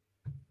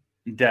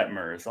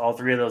 Detmers, all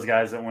 3 of those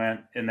guys that went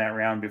in that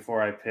round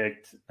before I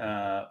picked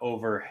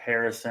over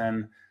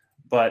Harrison.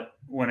 But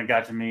when it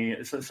got to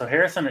me, so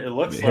Harrison, it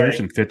looks like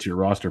Harrison fits your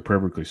roster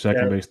perfectly.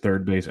 Second base,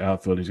 third base,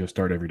 outfield. He's going to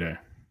start every day.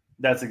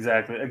 That's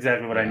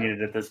exactly what I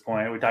needed at this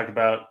point. We talked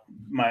about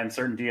my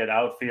uncertainty at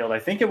outfield. I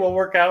think it will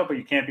work out, but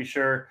you can't be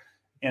sure.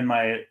 And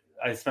I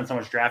spent so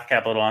much draft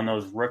capital on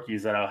those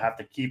rookies that I'll have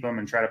to keep them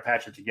and try to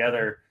patch it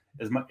together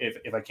as much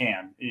if I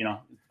can.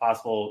 It's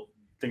possible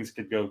things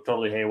could go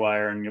totally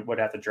haywire and you would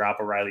have to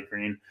drop a Riley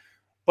Green.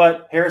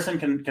 But Harrison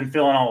can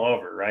fill in all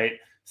over, right?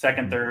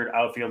 Second, third,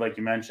 outfield, like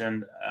you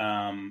mentioned.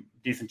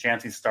 Decent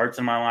chance he starts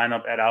in my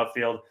lineup at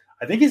outfield.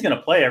 I think he's going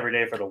to play every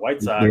day for the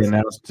White Sox. They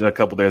announced a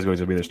couple days ago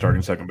he's going to be their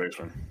starting second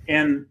baseman.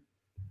 And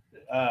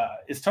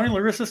is Tony La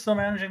Russa still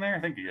managing there? I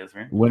think he is,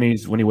 right? When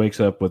he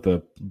wakes up with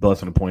a less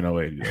than a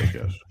 .08, I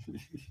guess.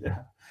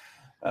 Yeah.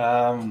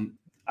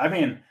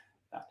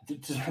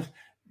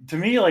 To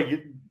me, like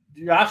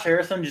Josh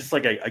Harrison, just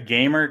like a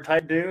gamer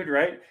type dude,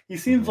 right? He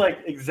seems like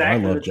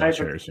exactly I love Josh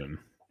Harrison.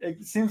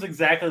 It seems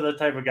exactly the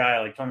type of guy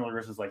like Tony La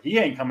Russa's like, he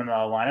ain't coming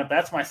out of the lineup.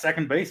 That's my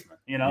second baseman,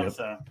 Yep.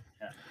 So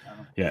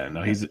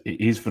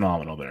he's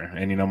phenomenal there.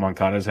 And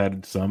Moncada's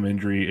had some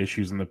injury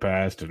issues in the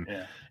past, and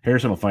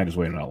Harrison will find his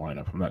way in that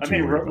lineup. I'm not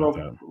too worried about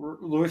that.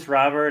 Luis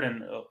Robert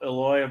and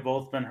Eloy have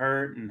both been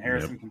hurt, and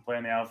Harrison can play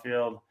in the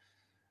outfield.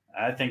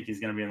 I think he's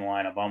going to be in the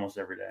lineup almost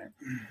every day.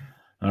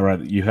 All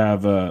right, you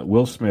have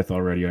Will Smith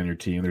already on your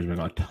team. There's been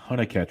a ton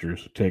of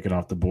catchers taken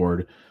off the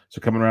board. So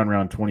coming around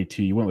round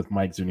 22, you went with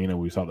Mike Zunino.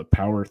 We saw the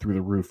power through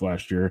the roof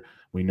last year.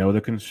 We know the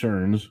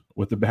concerns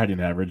with the batting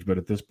average, but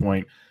at this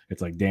point,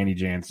 it's like Danny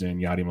Jansen,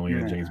 Yadi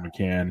Molina, James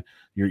McCann.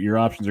 Your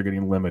options are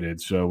getting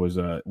limited. So was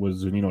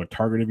Zunino a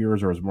target of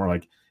yours, or was it more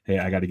like, hey,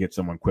 I got to get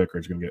someone quick or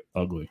it's going to get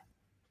ugly?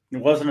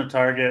 It wasn't a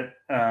target.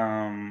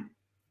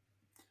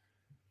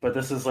 But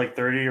this is like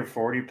 30 or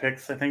 40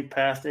 picks, I think,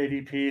 past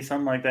ADP,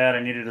 something like that.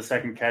 I needed a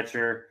second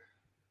catcher.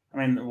 I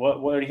mean,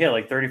 what did he hit?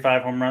 Like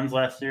 35 home runs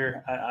last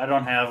year? I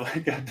don't have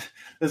like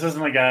this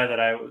isn't a guy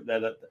that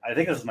I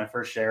think this is my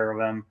first share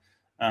of him.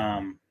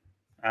 I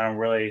don't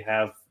really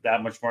have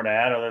that much more to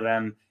add other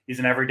than he's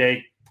an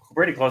everyday,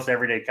 pretty close to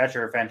everyday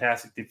catcher,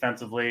 fantastic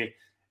defensively,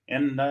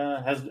 and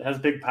has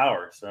big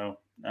power. So,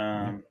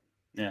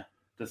 yeah.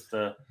 just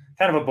kind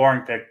of a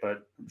boring pick,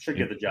 but should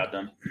get the job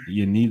done.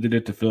 You needed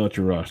it to fill out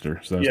your roster,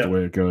 so that's the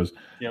way it goes.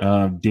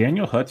 Yep.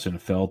 Daniel Hudson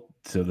fell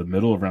to the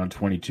middle of round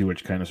 22,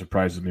 which kind of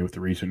surprises me with the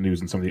recent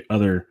news and some of the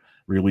other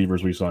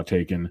relievers we saw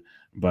taken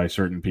by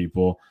certain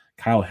people.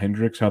 Kyle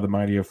Hendricks, how the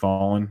mighty have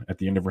fallen at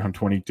the end of round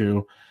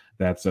 22.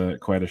 That's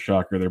quite a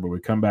shocker there, but we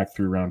come back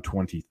through round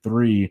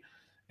 23,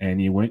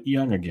 and you went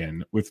young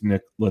again with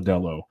Nick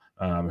Lodolo,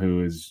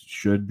 who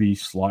should be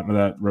slotting into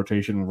that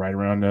rotation right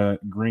around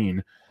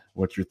Green.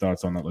 What's your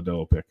thoughts on that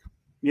Lodolo pick?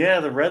 Yeah,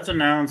 the Reds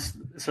announced,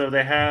 so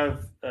they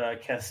have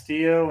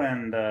Castillo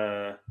and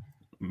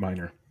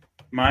Minor,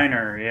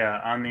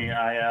 on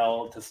the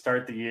IL to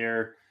start the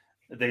year.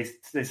 They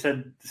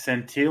said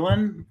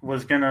Santillan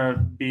was going to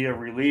be a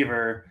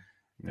reliever,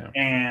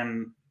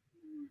 and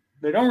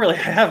they don't really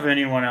have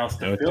anyone else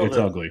to fill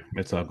it.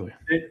 It's ugly.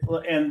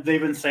 And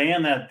they've been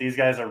saying that these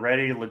guys are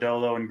ready,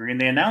 Lodolo and Green.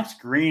 They announced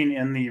Green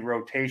in the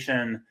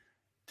rotation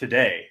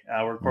today.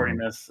 We're recording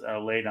this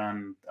late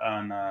on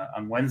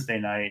Wednesday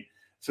night.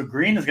 So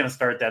Green is going to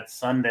start that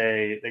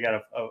Sunday. They got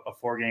a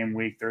 4-game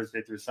week,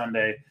 Thursday through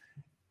Sunday.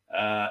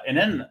 And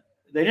then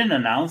they didn't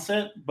announce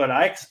it, but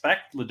I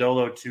expect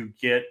Lodolo to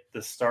get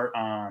the start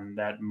on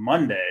that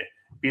Monday,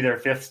 be their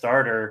 5th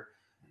starter.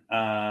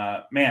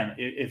 Man,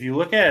 if you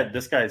look at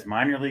this guy's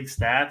minor league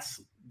stats,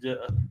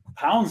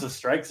 pounds of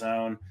strike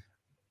zone,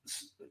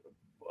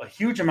 a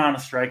huge amount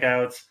of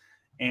strikeouts.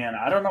 And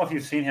I don't know if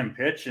you've seen him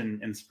pitch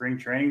in spring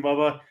training,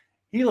 Bubba.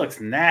 He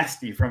looks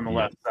nasty from the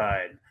left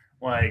side.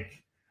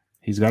 Like,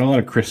 he's got a lot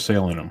of Chris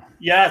Sale in him.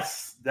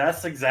 Yes,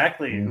 that's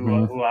exactly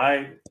who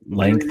I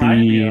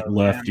lengthy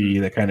lefty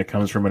that kind of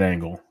comes from an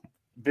angle.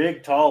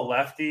 Big, tall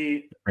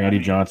lefty. Randy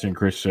Johnson,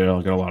 Chris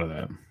Sale, got a lot of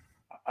that.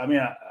 I mean,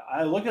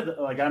 I look at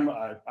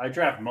I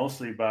draft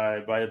mostly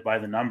by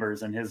the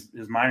numbers and his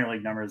minor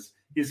league numbers.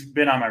 He's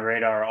been on my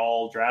radar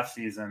all draft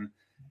season,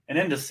 and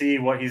then to see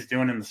what he's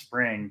doing in the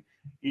spring,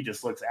 he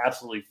just looks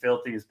absolutely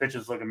filthy. His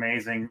pitches look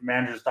amazing.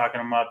 Manager's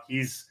talking him up.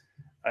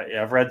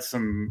 I've heard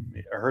some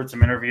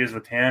interviews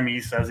with him.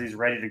 He says he's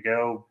ready to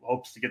go,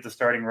 hopes to get the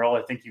starting role.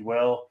 I think he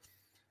will.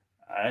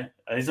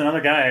 He's another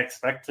guy I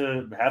expect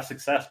to have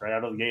success right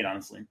out of the gate,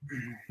 honestly.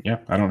 Yeah,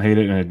 I don't hate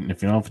it. And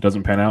if it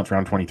doesn't pan out, it's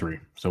round 23.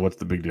 So what's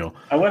the big deal?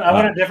 I went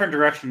a different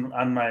direction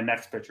on my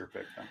next pitcher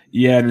pick.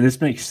 Yeah, and this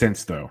makes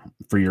sense, though.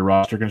 For your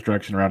roster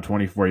construction, around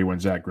 24, you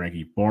went Zach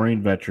Greinke.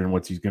 Boring veteran.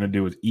 What he's going to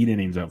do is eat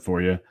innings up for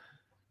you.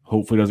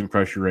 Hopefully doesn't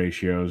crush your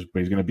ratios, but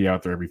he's going to be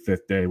out there every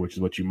 5th day, which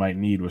is what you might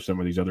need with some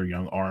of these other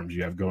young arms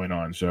you have going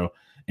on. So,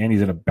 and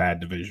he's in a bad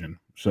division.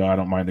 So I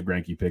don't mind the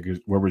Greinke pick.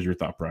 Where was your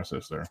thought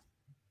process there?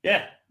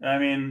 Yeah, I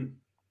mean,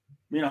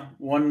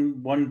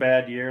 one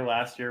bad year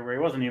last year where he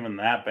wasn't even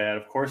that bad.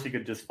 Of course, he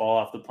could just fall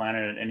off the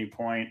planet at any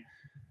point.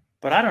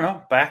 But I don't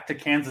know. Back to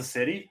Kansas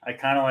City, I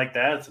kind of like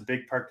that. It's a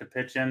big park to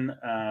pitch in.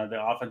 The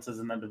offenses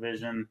in the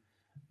division,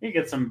 you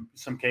get some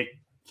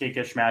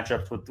cake-ish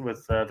matchups with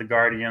the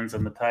Guardians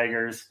and the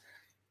Tigers.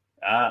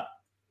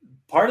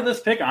 Part of this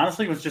pick,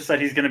 honestly, was just that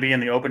he's going to be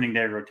in the opening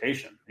day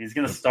rotation. He's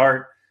going to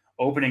start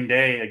opening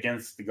day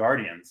against the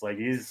Guardians.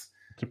 It's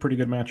a pretty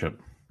good matchup.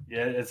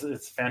 Yeah,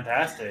 it's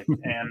fantastic.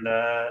 And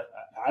I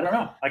don't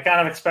know. I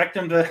kind of expect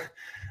him to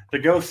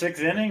go 6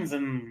 innings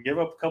and give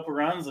up a couple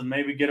runs and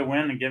maybe get a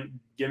win and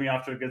get me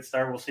off to a good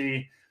start. We'll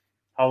see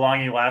how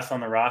long he lasts on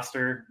the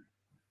roster.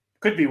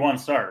 Could be one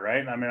start,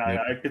 right? I mean,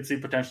 yeah. I could see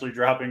potentially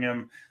dropping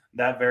him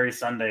that very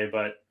Sunday,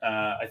 but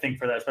I think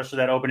for that, especially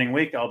that opening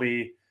week, I'll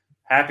be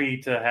happy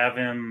to have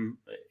him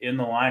in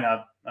the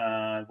lineup.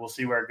 We'll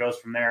see where it goes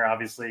from there.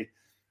 Obviously,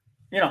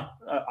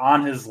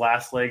 on his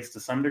last legs to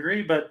some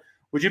degree, but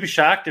would you be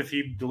shocked if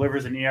he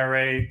delivers an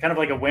ERA kind of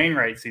like a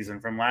Wainwright season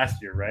from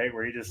last year, right?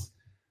 Where he just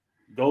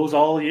goes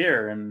all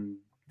year and,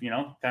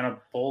 kind of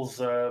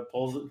pulls it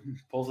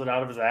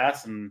out of his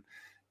ass and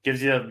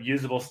gives you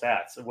usable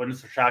stats. It wouldn't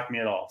shock me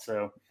at all.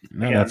 So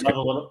that's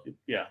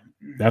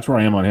where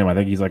I am on him. I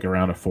think he's like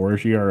around a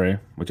 4-ish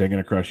ERA, which ain't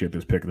going to crush you at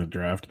this pick of the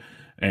draft.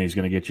 And he's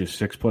going to get you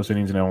 6+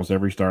 innings in almost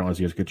every start unless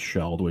he just gets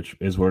shelled, which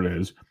is what it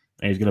is.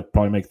 And he's going to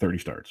probably make 30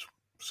 starts.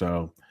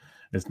 So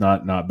it's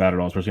not bad at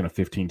all, especially in a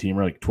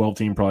 15-teamer. Like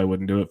 12-team probably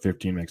wouldn't do it.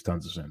 15 makes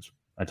tons of sense.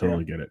 I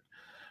totally get it.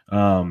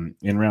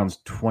 In rounds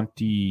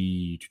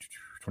 20,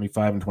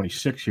 25, and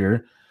 26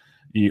 here,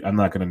 I'm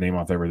not going to name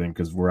off everything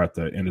because we're at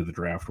the end of the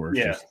draft where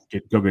it's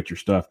just go get your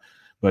stuff.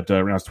 But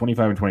rounds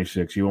 25 and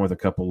 26, you went with a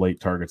couple late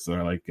targets that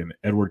I like, and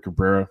Edward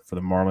Cabrera for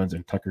the Marlins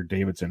and Tucker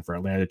Davidson for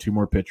Atlanta. 2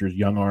 more pitchers,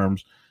 young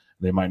arms.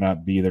 They might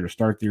not be there to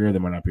start the year. They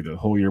might not be there the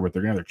whole year, but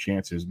they're going to have their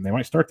chances, and they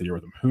might start the year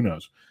with them. Who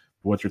knows?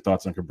 But what's your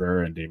thoughts on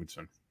Cabrera and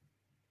Davidson?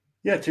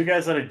 Yeah, 2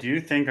 guys that I do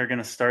think are going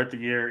to start the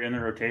year in the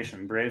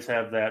rotation. Braves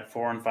have that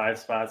 4 and 5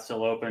 spot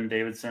still open.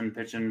 Davidson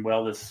pitching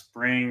well this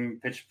spring,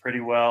 pitched pretty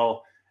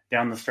well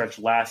down the stretch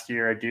last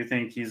year. I do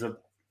think he's a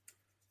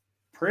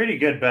pretty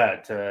good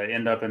bet to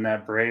end up in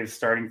that Braves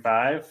starting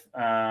 5.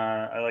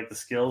 I like the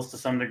skills to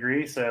some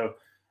degree. So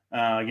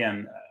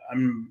again,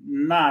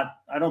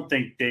 I don't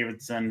think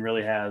Davidson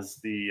really has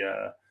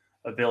the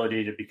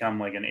ability to become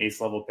like an ace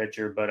level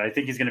pitcher, but I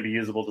think he's going to be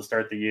usable to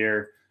start the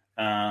year.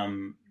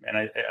 And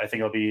I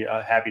think I'll be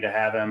happy to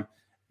have him.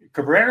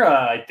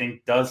 Cabrera, I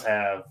think, does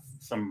have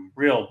some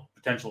real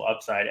potential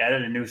upside.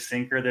 Added a new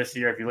sinker this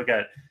year. If you look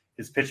at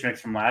his pitch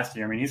mix from last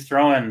year, I mean, he's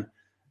throwing,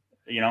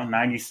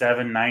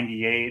 97,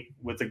 98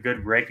 with a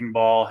good breaking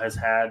ball, has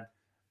had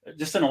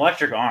just an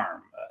electric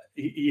arm.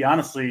 He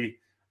honestly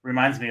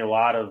reminds me a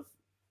lot of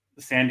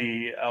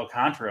Sandy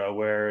Alcantara,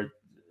 where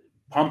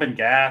pump and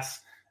gas,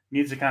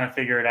 needs to kind of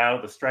figure it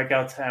out. The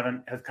strikeouts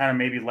have kind of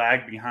maybe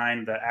lagged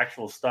behind the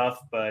actual stuff,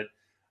 but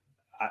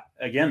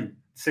again,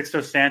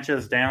 Sixto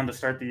Sanchez down to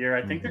start the year.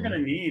 I think they're going to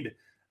need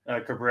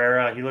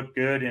Cabrera. He looked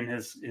good in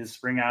his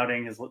spring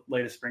outing, his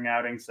latest spring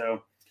outing.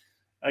 So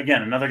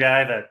again, another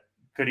guy that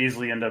could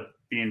easily end up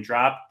being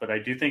dropped, but I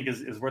do think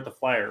is worth a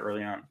flyer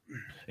early on.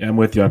 Yeah, I'm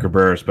with you on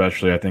Cabrera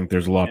especially. I think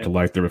there's a lot to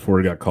like there before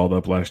he got called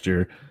up last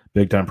year.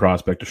 Big time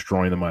prospect,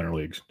 destroying the minor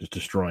leagues, just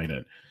destroying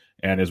it.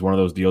 And as one of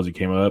those deals, he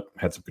came up,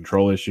 had some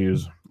control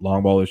issues,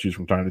 long ball issues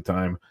from time to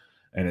time,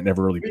 and it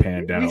never really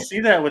panned out. We see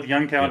that with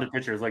young talented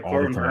pitchers like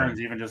Corbin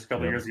Burns, even just a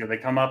couple of years ago. They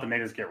come up and they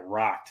just get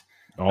rocked.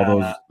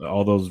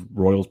 All those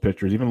Royals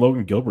pitchers, even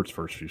Logan Gilbert's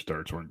first few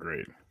starts weren't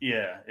great.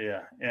 Yeah.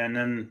 And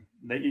then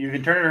you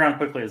can turn it around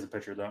quickly as a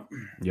pitcher, though.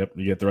 Yep,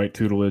 you get the right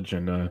tutelage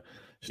and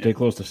stay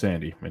close to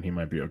Sandy, and he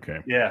might be okay.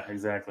 Yeah,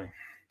 exactly.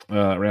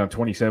 Around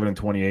 27 and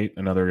 28,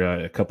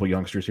 a couple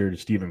youngsters here to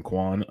Stephen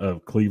Kwan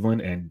of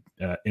Cleveland and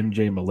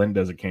MJ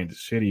Melendez of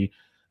Kansas City.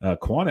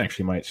 Kwan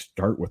actually might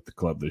start with the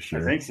club this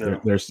year. I think so.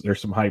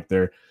 There's some hype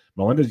there.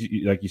 Melendez,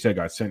 like you said,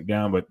 got sent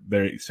down, but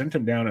they sent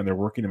him down and they're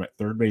working him at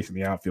third base in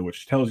the outfield,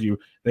 which tells you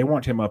they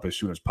want him up as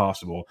soon as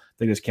possible.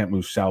 They just can't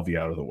move Salvi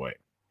out of the way.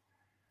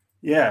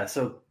 Yeah,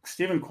 so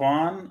Stephen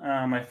Kwan,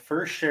 my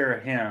first share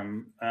of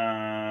him,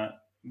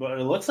 but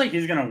it looks like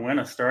he's going to win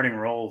a starting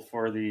role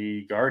for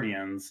the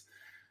Guardians.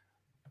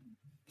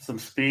 Some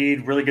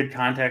speed, really good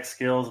contact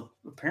skills.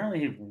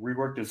 Apparently, he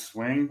reworked his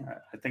swing.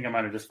 I think I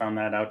might have just found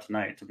that out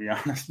tonight, to be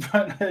honest.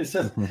 But it's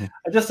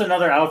just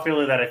another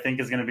outfielder that I think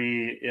is going to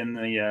be in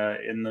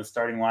the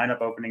starting lineup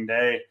opening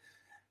day.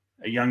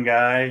 A young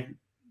guy.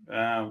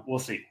 We'll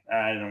see.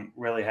 I don't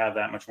really have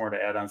that much more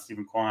to add on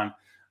Stephen Kwan.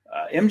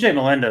 MJ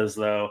Melendez,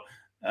 though,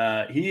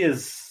 he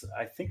is,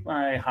 I think,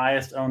 my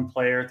highest owned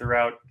player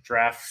throughout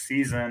draft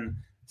season.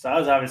 So I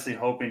was obviously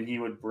hoping he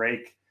would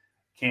break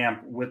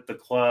camp with the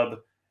club.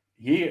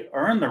 He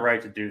earned the right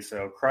to do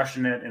so,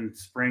 crushing it in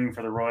spring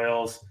for the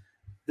Royals.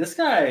 This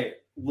guy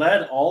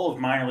led all of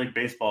minor league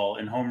baseball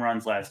in home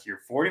runs last year,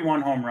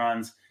 41 home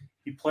runs.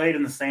 He played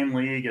in the same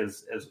league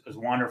as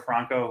Wander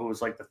Franco, who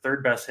was like the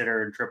third best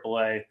hitter in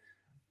AAA.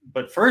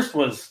 But first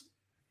was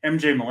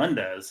MJ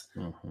Melendez.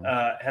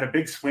 Had a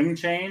big swing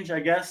change,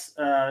 I guess,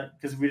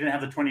 because we didn't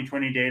have the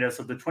 2020 data.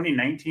 So the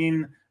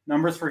 2019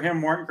 numbers for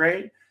him weren't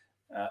great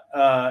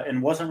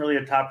and wasn't really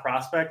a top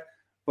prospect,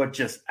 but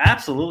just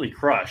absolutely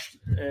crushed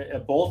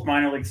at both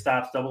minor league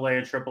stops, AA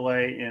and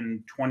AAA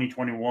in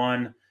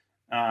 2021.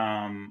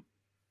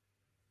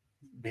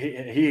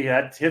 He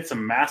had hit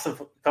some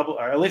massive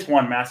or at least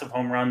one massive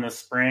home run this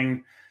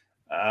spring.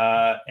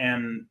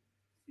 And,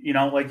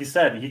 like you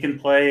said, he can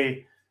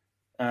play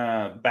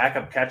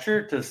backup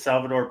catcher to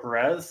Salvador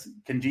Perez,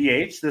 can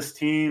DH. This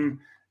team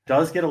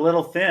does get a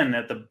little thin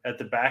at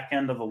the back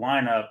end of the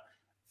lineup.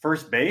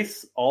 First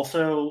base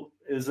also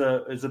is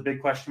a big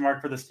question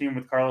mark for this team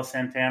with Carlos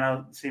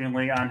Santana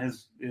seemingly on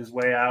his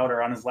way out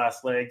or on his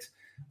last legs.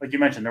 Like you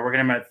mentioned, they're working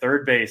him at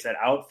third base, at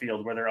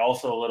outfield, where they're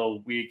also a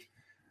little weak.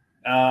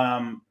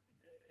 And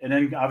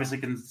then obviously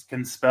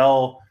can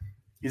spell.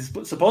 He's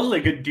supposedly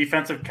a good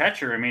defensive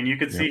catcher. I mean, you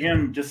could see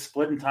him just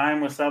splitting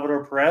time with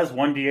Salvador Perez,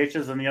 one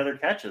DHs and the other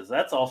catches.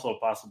 That's also a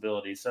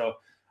possibility. So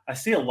I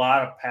see a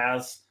lot of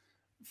paths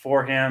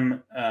for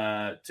him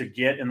to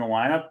get in the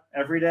lineup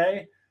every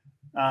day.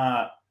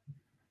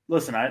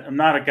 Listen, I'm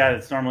not a guy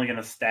that's normally going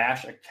to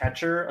stash a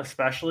catcher,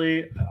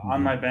 especially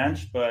on my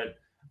bench, but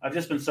I've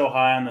just been so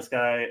high on this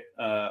guy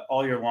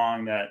all year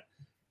long that,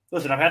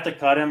 listen, I've had to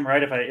cut him,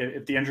 right?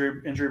 If the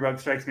injury bug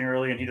strikes me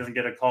early and he doesn't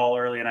get a call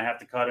early and I have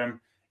to cut him,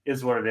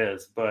 is what it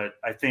is. But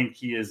I think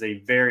he is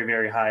a very,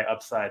 very high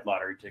upside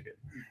lottery ticket.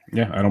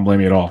 Yeah, I don't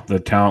blame you at all. The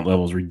talent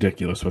level is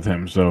ridiculous with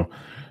him. So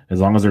as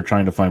long as they're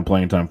trying to find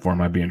playing time for him,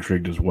 I'd be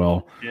intrigued as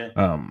well. Yeah.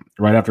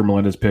 Right after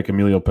Melendez pick,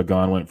 Emilio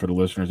Pagan went for the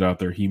listeners out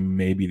there. He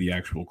may be the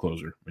actual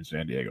closer in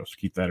San Diego. So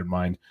keep that in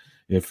mind.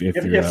 If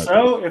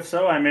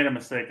so, I made a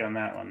mistake on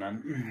that one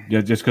then.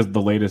 Yeah, just because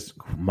the latest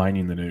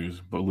mining the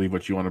news, believe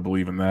what you want to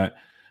believe in that.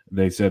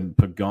 They said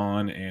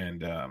Pagan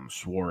and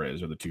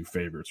Suarez are the two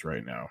favorites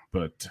right now,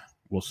 but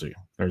we'll see.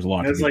 There's a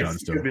lot to be done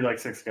still. Could be like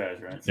six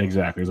guys, right? So,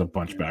 exactly. There's a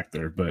bunch back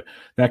there, but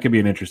that could be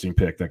an interesting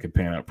pick that could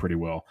pan out pretty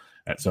well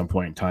at some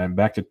point in time.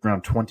 Back to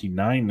round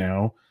 29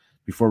 now.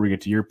 Before we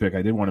get to your pick,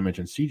 I did want to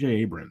mention C.J.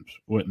 Abrams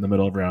went in the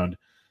middle of round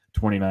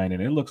 29,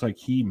 and it looks like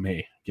he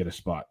may get a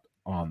spot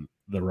on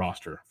the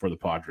roster for the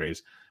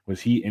Padres.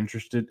 Was he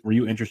interested? Were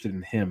you interested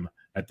in him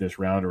at this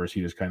round, or is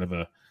he just kind of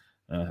a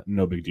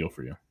no big deal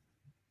for you?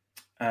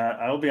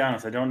 I'll be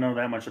honest. I don't know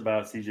that much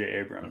about C.J.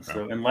 Abrams,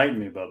 so enlighten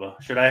me, Bubba.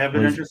 Should I have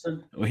been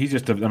interested? Well, he's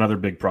just another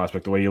big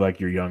prospect. The way you like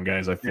your young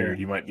guys, I figured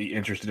you might be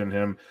interested in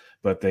him.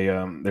 But they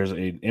there's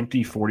an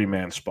empty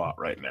 40-man spot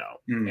right now,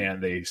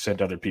 and they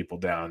sent other people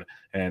down,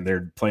 and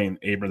they're playing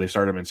Abrams. They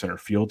started him in center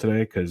field today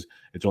because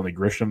it's only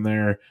Grisham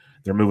there.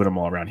 They're moving him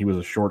all around. He was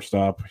a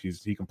shortstop.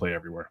 He can play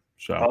everywhere.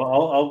 So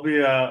I'll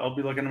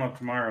be looking him up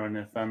tomorrow, and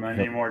if I'm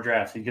any more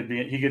drafts, he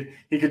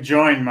could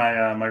join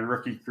my my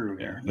rookie crew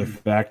here. The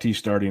fact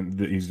he's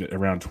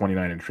around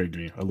 29 intrigued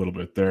me a little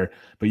bit there.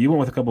 But you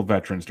went with a couple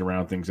veterans to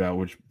round things out,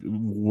 which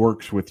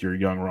works with your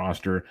young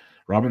roster.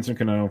 Robinson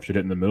Cano should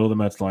hit in the middle of the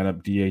Mets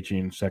lineup,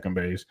 DHing second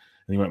base,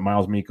 and you went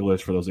Miles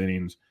Mikolas for those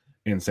innings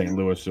in St.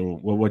 Louis. So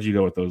what'd you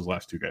go with those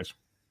last two guys?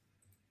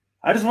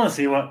 I just want to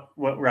see what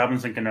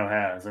Robinson Cano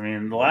has. I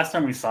mean, the last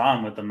time we saw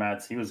him with the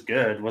Mets, he was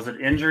good. Was it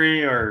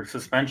injury or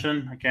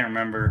suspension? I can't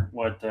remember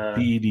what.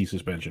 PED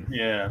suspension.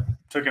 Yeah,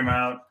 took him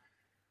out.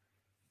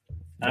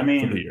 I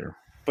mean, for the year.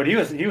 But he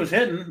was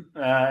hitting,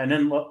 and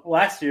then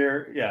last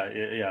year,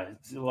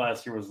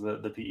 last year was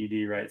the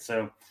PED, right?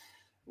 So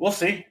we'll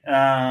see.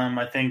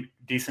 I think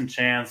decent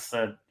chance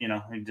that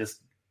he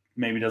just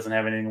maybe doesn't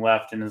have anything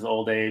left in his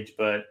old age,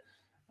 but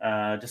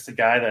just a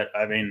guy that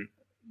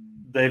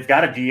they've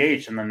got a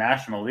DH in the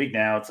National League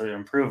now. It's an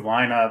improved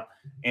lineup.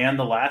 And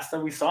the last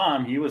that we saw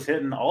him, he was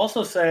hitting. I'll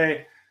also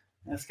say,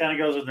 this kind of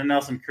goes with the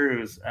Nelson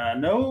Cruz.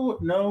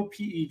 No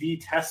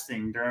PED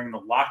testing during the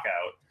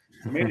lockout.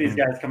 So maybe these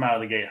guys come out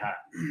of the gate hot.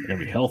 They're going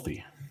to be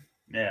healthy.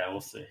 Yeah,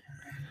 we'll see.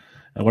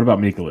 What about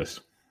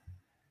Mikolas?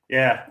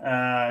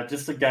 Yeah,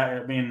 just a guy.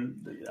 I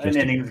mean, an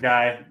innings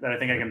guy that I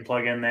think I can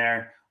plug in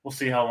there. We'll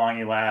see how long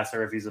he lasts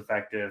or if he's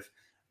effective.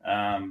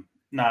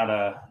 Not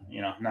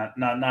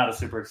a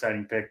super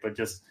exciting pick, but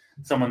just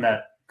someone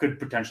that could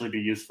potentially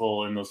be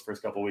useful in those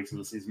first couple of weeks of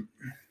the season.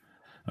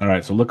 All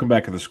right, so looking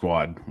back at the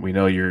squad, we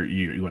know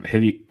you went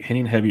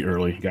hitting heavy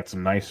early. You got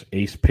some nice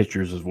ace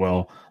pitchers as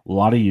well. A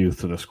lot of youth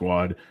to the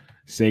squad.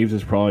 Saves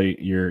is probably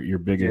your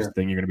biggest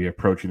thing you're going to be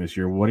approaching this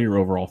year. What are your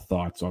overall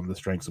thoughts on the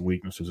strengths and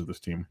weaknesses of this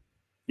team?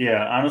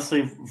 Yeah,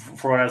 honestly,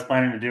 for what I was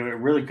planning to do, it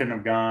really couldn't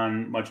have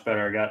gone much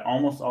better. I got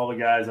almost all the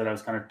guys that I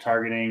was kind of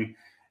targeting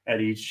at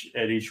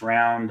each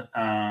round.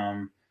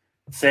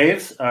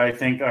 Saves, I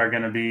think, are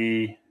going to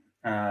be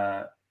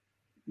a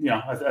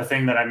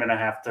thing that I'm going to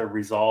have to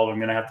resolve. I'm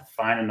going to have to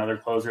find another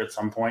closer at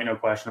some point, no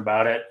question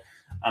about it.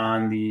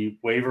 On the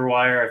waiver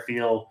wire, I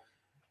feel,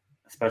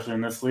 especially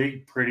in this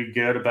league, pretty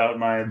good about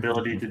my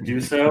ability to do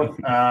so.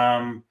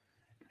 And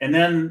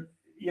then,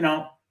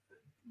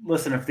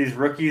 listen,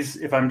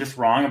 if I'm just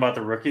wrong about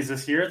the rookies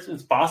this year,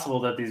 it's possible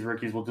that these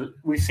rookies will do.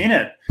 We've seen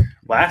it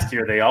last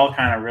year. They all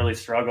kind of really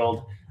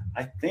struggled.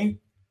 I think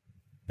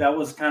that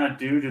was kind of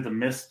due to the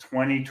missed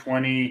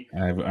 2020.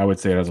 I would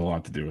say it has a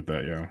lot to do with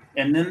that, yeah.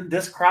 And then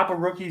this crop of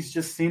rookies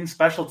just seems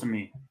special to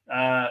me.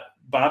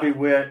 Bobby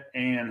Witt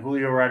and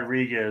Julio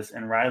Rodriguez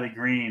and Riley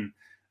Green,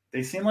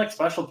 they seem like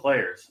special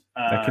players.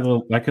 That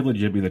could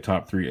legit be the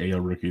top 3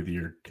 AL Rookie of the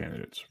Year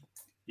candidates.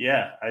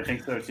 Yeah, I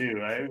think so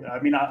too. I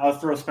mean, I'll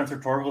throw Spencer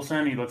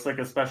Torkelson. He looks like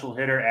a special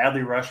hitter.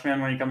 Adley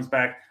Rutschman when he comes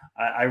back.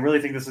 I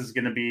really think this is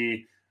going to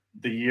be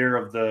the year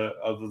of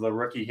the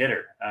rookie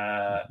hitter.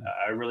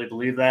 I really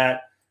believe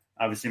that.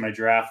 Obviously, my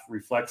draft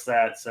reflects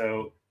that.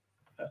 So,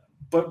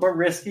 but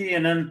risky.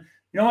 And then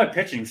my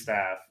pitching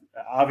staff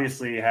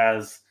obviously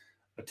has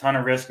a ton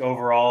of risk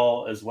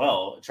overall as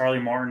well. Charlie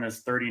Morton is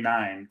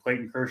 39.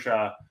 Clayton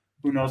Kershaw,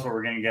 who knows what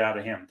we're going to get out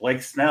of him?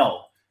 Blake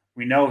Snell,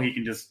 we know he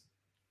can just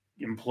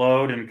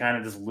implode and kind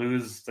of just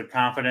lose the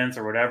confidence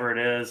or whatever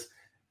it is,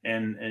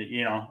 and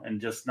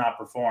just not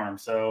perform.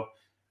 So,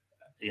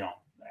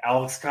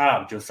 Alex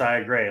Cobb,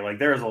 Josiah Gray, like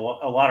there's a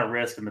lot of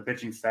risk in the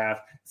pitching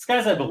staff. It's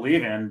guys I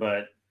believe in,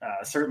 but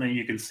certainly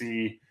you can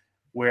see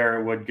where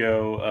it would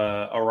go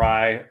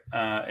awry.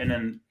 And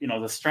then,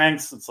 the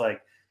strengths, it's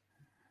like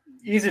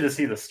easy to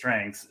see the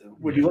strengths.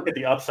 When you look at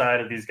the upside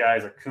of these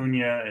guys,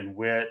 Acuna and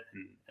Witt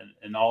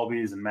and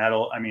Albies and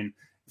Metal, I mean,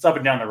 it's up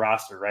and down the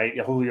roster, right?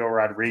 Julio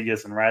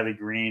Rodriguez and Riley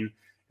Green.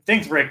 If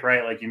things break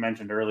right, like you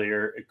mentioned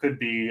earlier, it could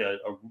be a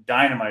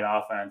dynamite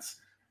offense.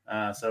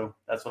 So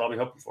that's what I'll be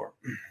hoping for.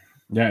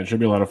 Yeah, it should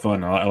be a lot of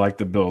fun. I like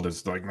the build.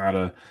 It's like not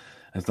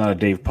a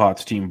Dave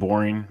Potts team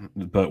boring,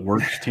 but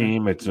works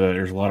team. It's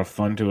there's a lot of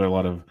fun to it, a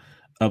lot of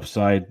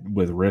upside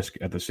with risk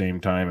at the same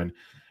time. And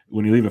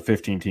when you leave a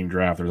 15-team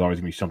draft, there's always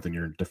gonna be something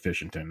you're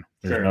deficient in.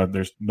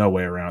 There's no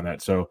way around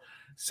that. So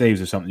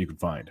saves is something you can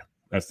find.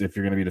 That's if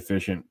you're going to be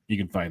deficient, you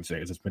can find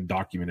saves. It's been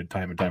documented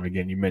time and time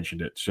again. You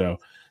mentioned it, so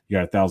you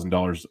got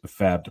 $1,000 of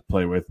fab to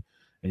play with,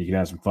 and you can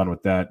have some fun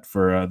with that.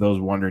 For those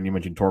wondering, you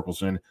mentioned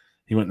Torkelson.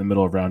 He went in the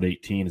middle of round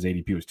 18. His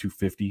ADP was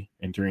 250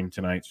 entering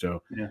tonight,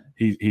 so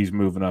he's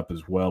moving up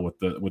as well with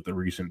the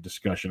recent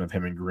discussion of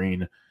him and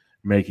Green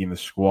making the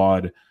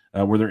squad.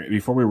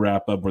 Before we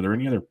wrap up, were there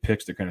any other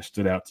picks that kind of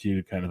stood out to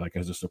you, kind of like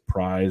as a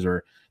surprise,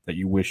 or that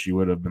you wish you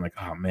would have been like,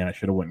 oh man, I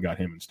should have went and got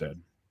him instead?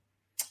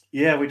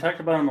 Yeah, we talked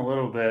about him a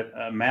little bit.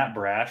 Matt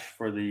Brash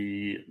for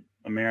the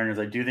Mariners.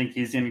 I do think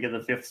he's going to get the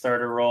 5th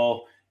starter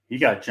role. He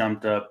got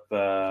jumped up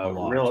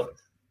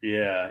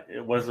Yeah,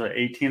 it was the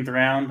 18th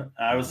round.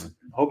 I was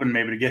hoping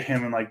maybe to get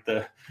him in like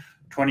the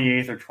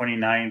 28th or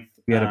 29th.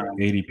 He had an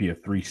ADP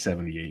of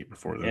 378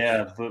 before this.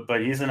 Yeah,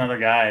 but he's another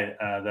guy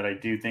that I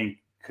do think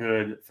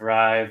could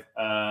thrive.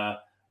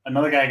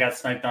 Another guy got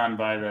sniped on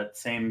by that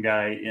same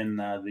guy in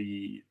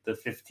the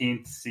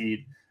 15th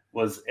seed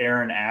was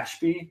Aaron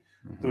Ashby,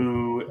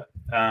 who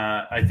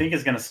I think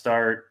is going to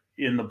start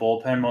in the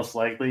bullpen most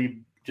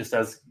likely, just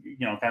as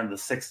kind of the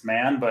sixth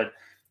man. But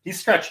he's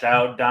stretched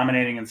out,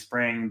 dominating in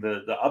spring.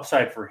 The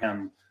upside for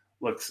him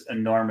looks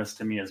enormous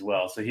to me as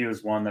well. So he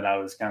was one that I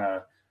was kind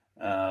of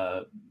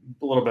a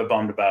little bit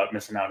bummed about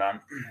missing out on.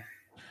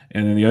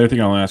 And then the other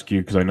thing I'll ask you,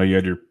 because I know you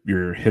had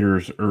your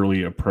hitters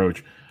early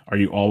approach. Are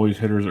you always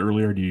hitters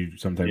early, or do you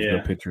sometimes go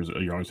pitchers?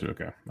 You always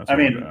okay. That's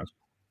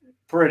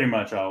pretty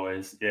much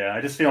always. Yeah, I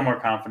just feel more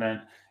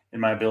confident in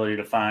my ability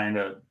to find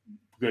a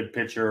good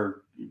pitcher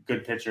or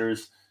good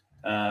pitchers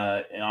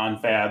on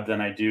Fab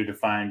than I do to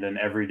find an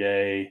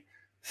everyday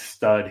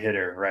stud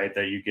hitter, right,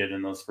 that you get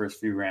in those first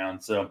few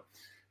rounds. So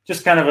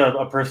just kind of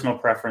a personal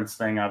preference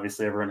thing.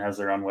 Obviously, everyone has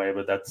their own way,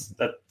 but that's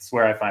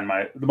where I find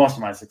the most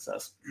of my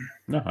success.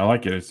 No, I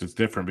like it. It's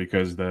different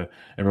because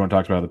everyone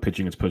talks about how the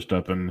pitching is pushed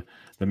up in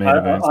the main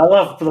events. I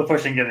love the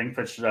pushing getting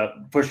pushed up,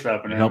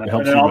 and then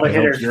all the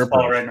hitters just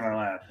fall right into my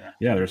lap.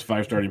 Yeah, there's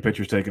 5 starting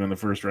pitchers taken in the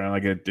first round.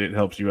 Like it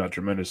helps you out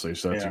tremendously.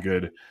 So that's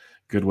a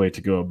good way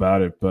to go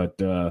about it. But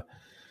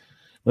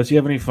unless you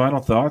have any final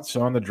thoughts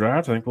on the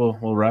draft, I think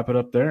we'll wrap it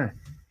up there.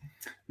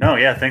 No,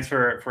 yeah, thanks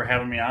for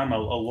having me on. I'm a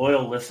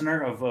loyal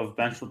listener of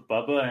Bench with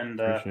Bubba,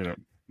 and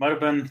might have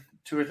been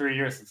 2 or 3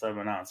 years since I've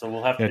been on, so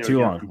we'll have to do too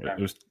long. It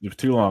was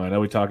too long. I know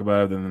we talk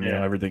about it, and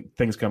everything,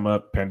 things come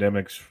up,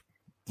 pandemics,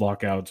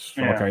 lockouts,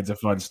 all kinds of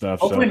fun stuff.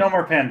 Hopefully, no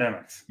more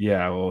pandemics.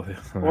 Yeah, well,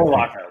 or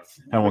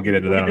lockouts. I won't get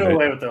into that. We do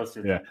away with those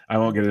two. Yeah, I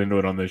won't get into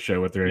it on this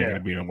show. But there ain't going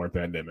to be no more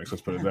pandemics.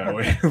 Let's put it that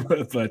way.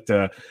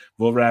 But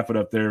we'll wrap it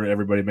up there.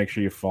 Everybody, make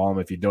sure you follow him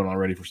if you don't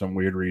already for some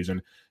weird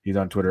reason. He's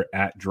on Twitter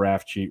at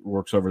DraftCheat.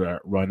 Works over there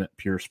at Run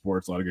Pure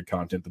Sports. A lot of good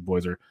content. The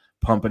boys are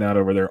pumping out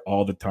over there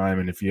all the time.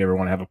 And if you ever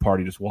want to have a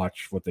party, just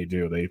watch what they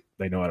do.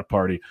 They know how to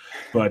party.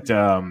 But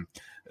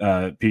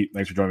Pete,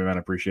 thanks for joining me, man. I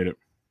appreciate it.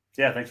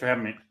 Yeah, thanks for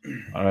having me.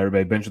 All right,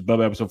 everybody. Bench with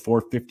Bubba, episode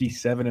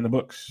 457 in the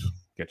books.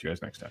 Catch you guys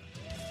next time.